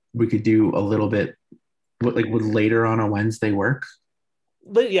 We could do a little bit, would later on a Wednesday work?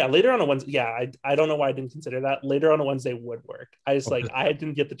 Yeah, later on a Wednesday. Yeah, I don't know why I didn't consider that. Later on a Wednesday would work. I just I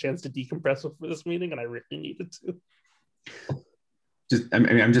didn't get the chance to decompress for this meeting, and I really needed to.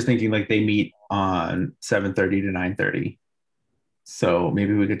 I'm just thinking like they meet on 7:30 to 9:30. So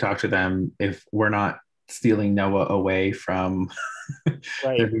maybe we could talk to them if we're not stealing Noah away from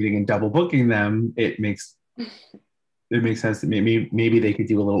their meeting and double booking them. It makes sense that maybe they could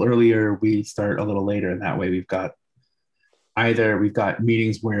do a little earlier. We start a little later, and that way we've got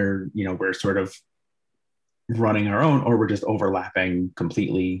meetings where we're sort of running our own, or we're just overlapping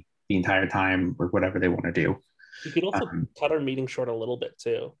completely the entire time, or whatever they want to do. You could also cut our meeting short a little bit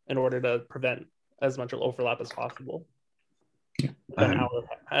too, in order to prevent as much overlap as possible. Yeah. An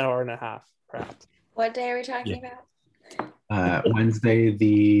hour and a half, perhaps. What day are we talking about? Wednesday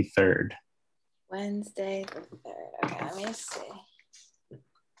the 3rd. Wednesday the 3rd. Okay, let me see.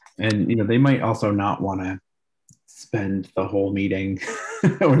 And they might also not want to spend the whole meeting,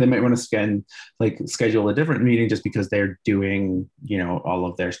 or they might want to schedule a different meeting just because they're doing all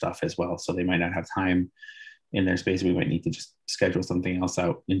of their stuff as well. So they might not have time in their space. We might need to just schedule something else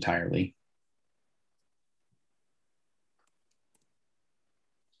out entirely.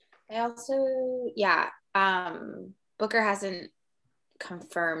 I also, Booker hasn't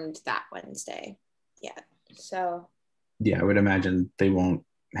confirmed that Wednesday yet. So yeah, I would imagine they won't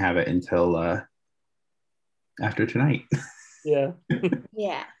have it until after tonight. Yeah.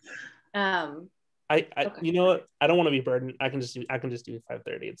 Yeah. Okay. You know what? I don't want to be burdened. I can just do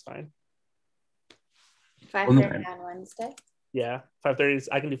 5:30. It's fine. 5:30 on Wednesday. Yeah, 5:30.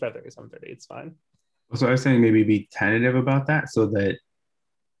 I can do 5:30, 7:30. It's fine. So I was saying maybe be tentative about that, so that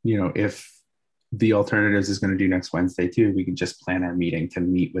if the alternatives is going to do next Wednesday too, we can just plan our meeting to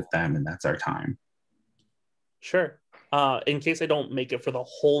meet with them, and that's our time. Sure. In case I don't make it for the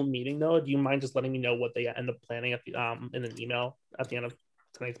whole meeting, though, do you mind just letting me know what they end up planning at the in an email at the end of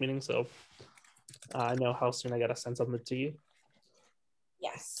tonight's meeting, so I know how soon I gotta send something to you?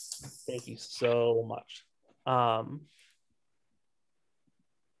 Yes. Thank you so much.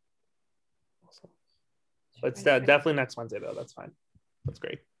 It's definitely next Wednesday, though. That's fine. That's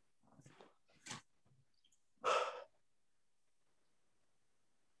great.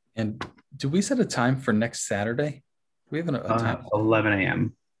 And do we set a time for next Saturday? We have a time. 11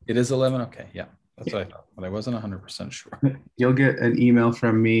 a.m. It is 11? Okay, yeah. That's what I thought, but I wasn't 100% sure. You'll get an email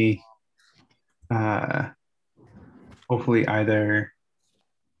from me, hopefully either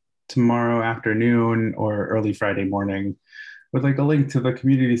tomorrow afternoon or early Friday morning, with a link to the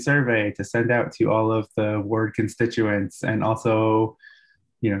community survey to send out to all of the ward constituents, and also,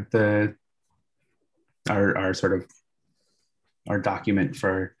 our sort of our document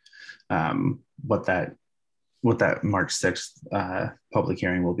for what that March 6th public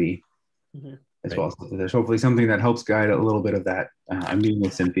hearing will be, as well. So there's hopefully something that helps guide a little bit of that. I'm meeting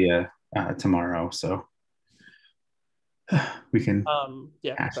with Cynthia tomorrow, so we can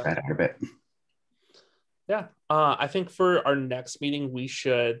hash that out a bit. Yeah, I think for our next meeting, we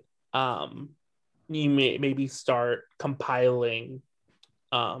should maybe start compiling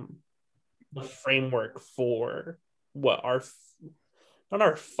the framework for what not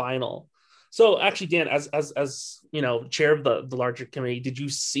our final. So actually, Dan, as chair of the larger committee, did you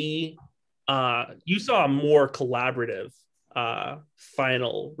see you saw a more collaborative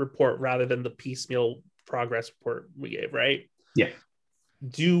final report rather than the piecemeal progress report we gave, right? Yeah.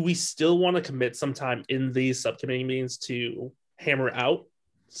 Do we still want to commit some time in these subcommittee meetings to hammer out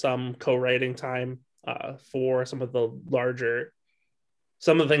some co-writing time for some of the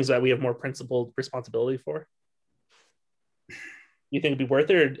things that we have more principled responsibility for? You think it'd be worth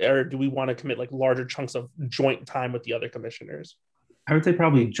it, or do we want to commit larger chunks of joint time with the other commissioners? I would say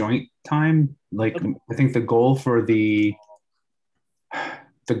probably joint time. Okay. I think the goal for the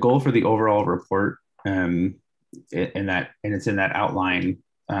overall report, and it's in that outline,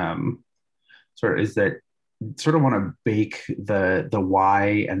 is that sort of want to bake the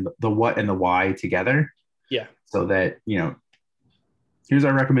why and the what and the why together. Yeah. So that here's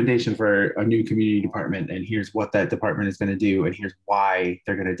our recommendation for a new community department, and here's what that department is going to do, and here's why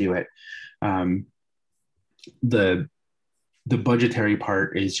they're going to do it. The budgetary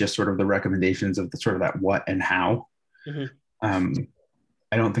part is just sort of the recommendations of the sort of that what and how. Mm-hmm.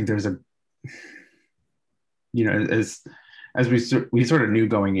 I don't think there's as we sort of knew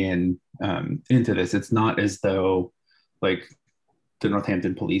going into this, it's not as though like the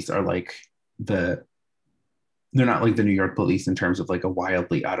Northampton police are like they're not like the New York police in terms of like a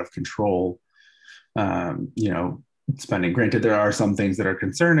wildly out of control, spending. Granted, there are some things that are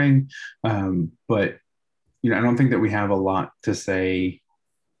concerning, but I don't think that we have a lot to say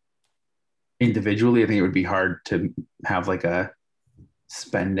individually. I think it would be hard to have like a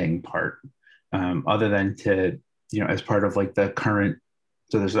spending part, other than to, as part of like the current.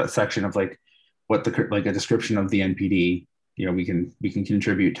 So there's that section of like what the like a description of the NPD. We can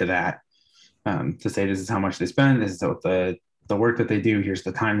contribute to that, to say this is how much they spend. This is what the work that they do. Here's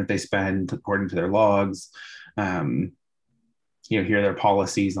the time that they spend according to their logs. Here are their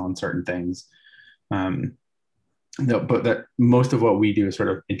policies on certain things. No, but that most of what we do is sort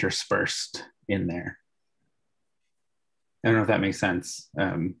of interspersed in there. I don't know if that makes sense.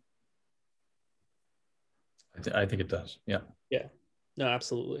 I think it does. Yeah. Yeah. No,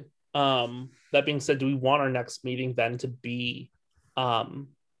 absolutely. That being said, do we want our next meeting then to be kind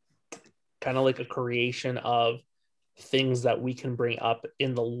of like a creation of things that we can bring up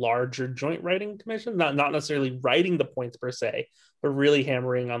in the larger joint writing commission? Not necessarily writing the points per se, but really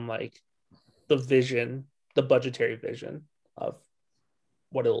hammering on like the vision, the budgetary vision of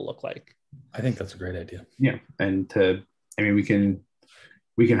what it'll look like. I think that's a great idea. Yeah. And we can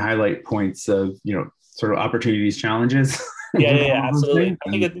highlight points of, sort of opportunities, challenges. Yeah, absolutely. I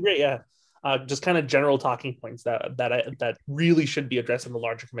think it'd be great. Yeah. Just kind of general talking points that really should be addressed in the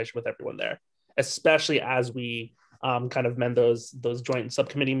larger commission with everyone there, especially as we kind of mend those joint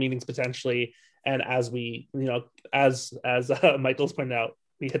subcommittee meetings potentially, and as we, as Michael's pointed out,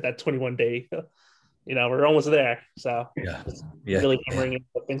 we hit that 21-day. We're almost there. So really hammering in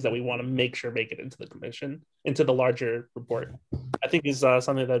the things that we want to make sure make it into the commission, into the larger report, I think is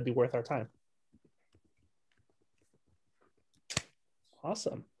something that would be worth our time.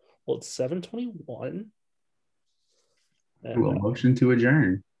 Awesome. Well, it's 7:21. Well, motion to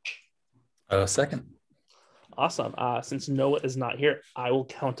adjourn. Second. Awesome. Since Noah is not here, I will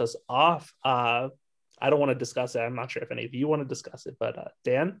count us off. I don't want to discuss it. I'm not sure if any of you want to discuss it, but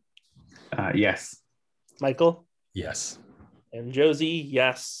Dan? Yes. Michael? Yes. And Josie?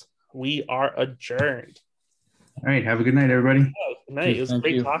 Yes. We are adjourned. All right. Have a good night, everybody. Oh, good night. It was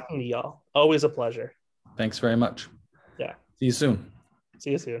great talking to y'all. Always a pleasure. Thanks very much. Yeah. See you soon.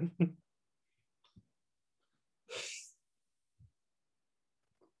 See you soon. It's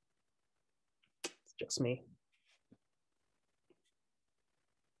just me.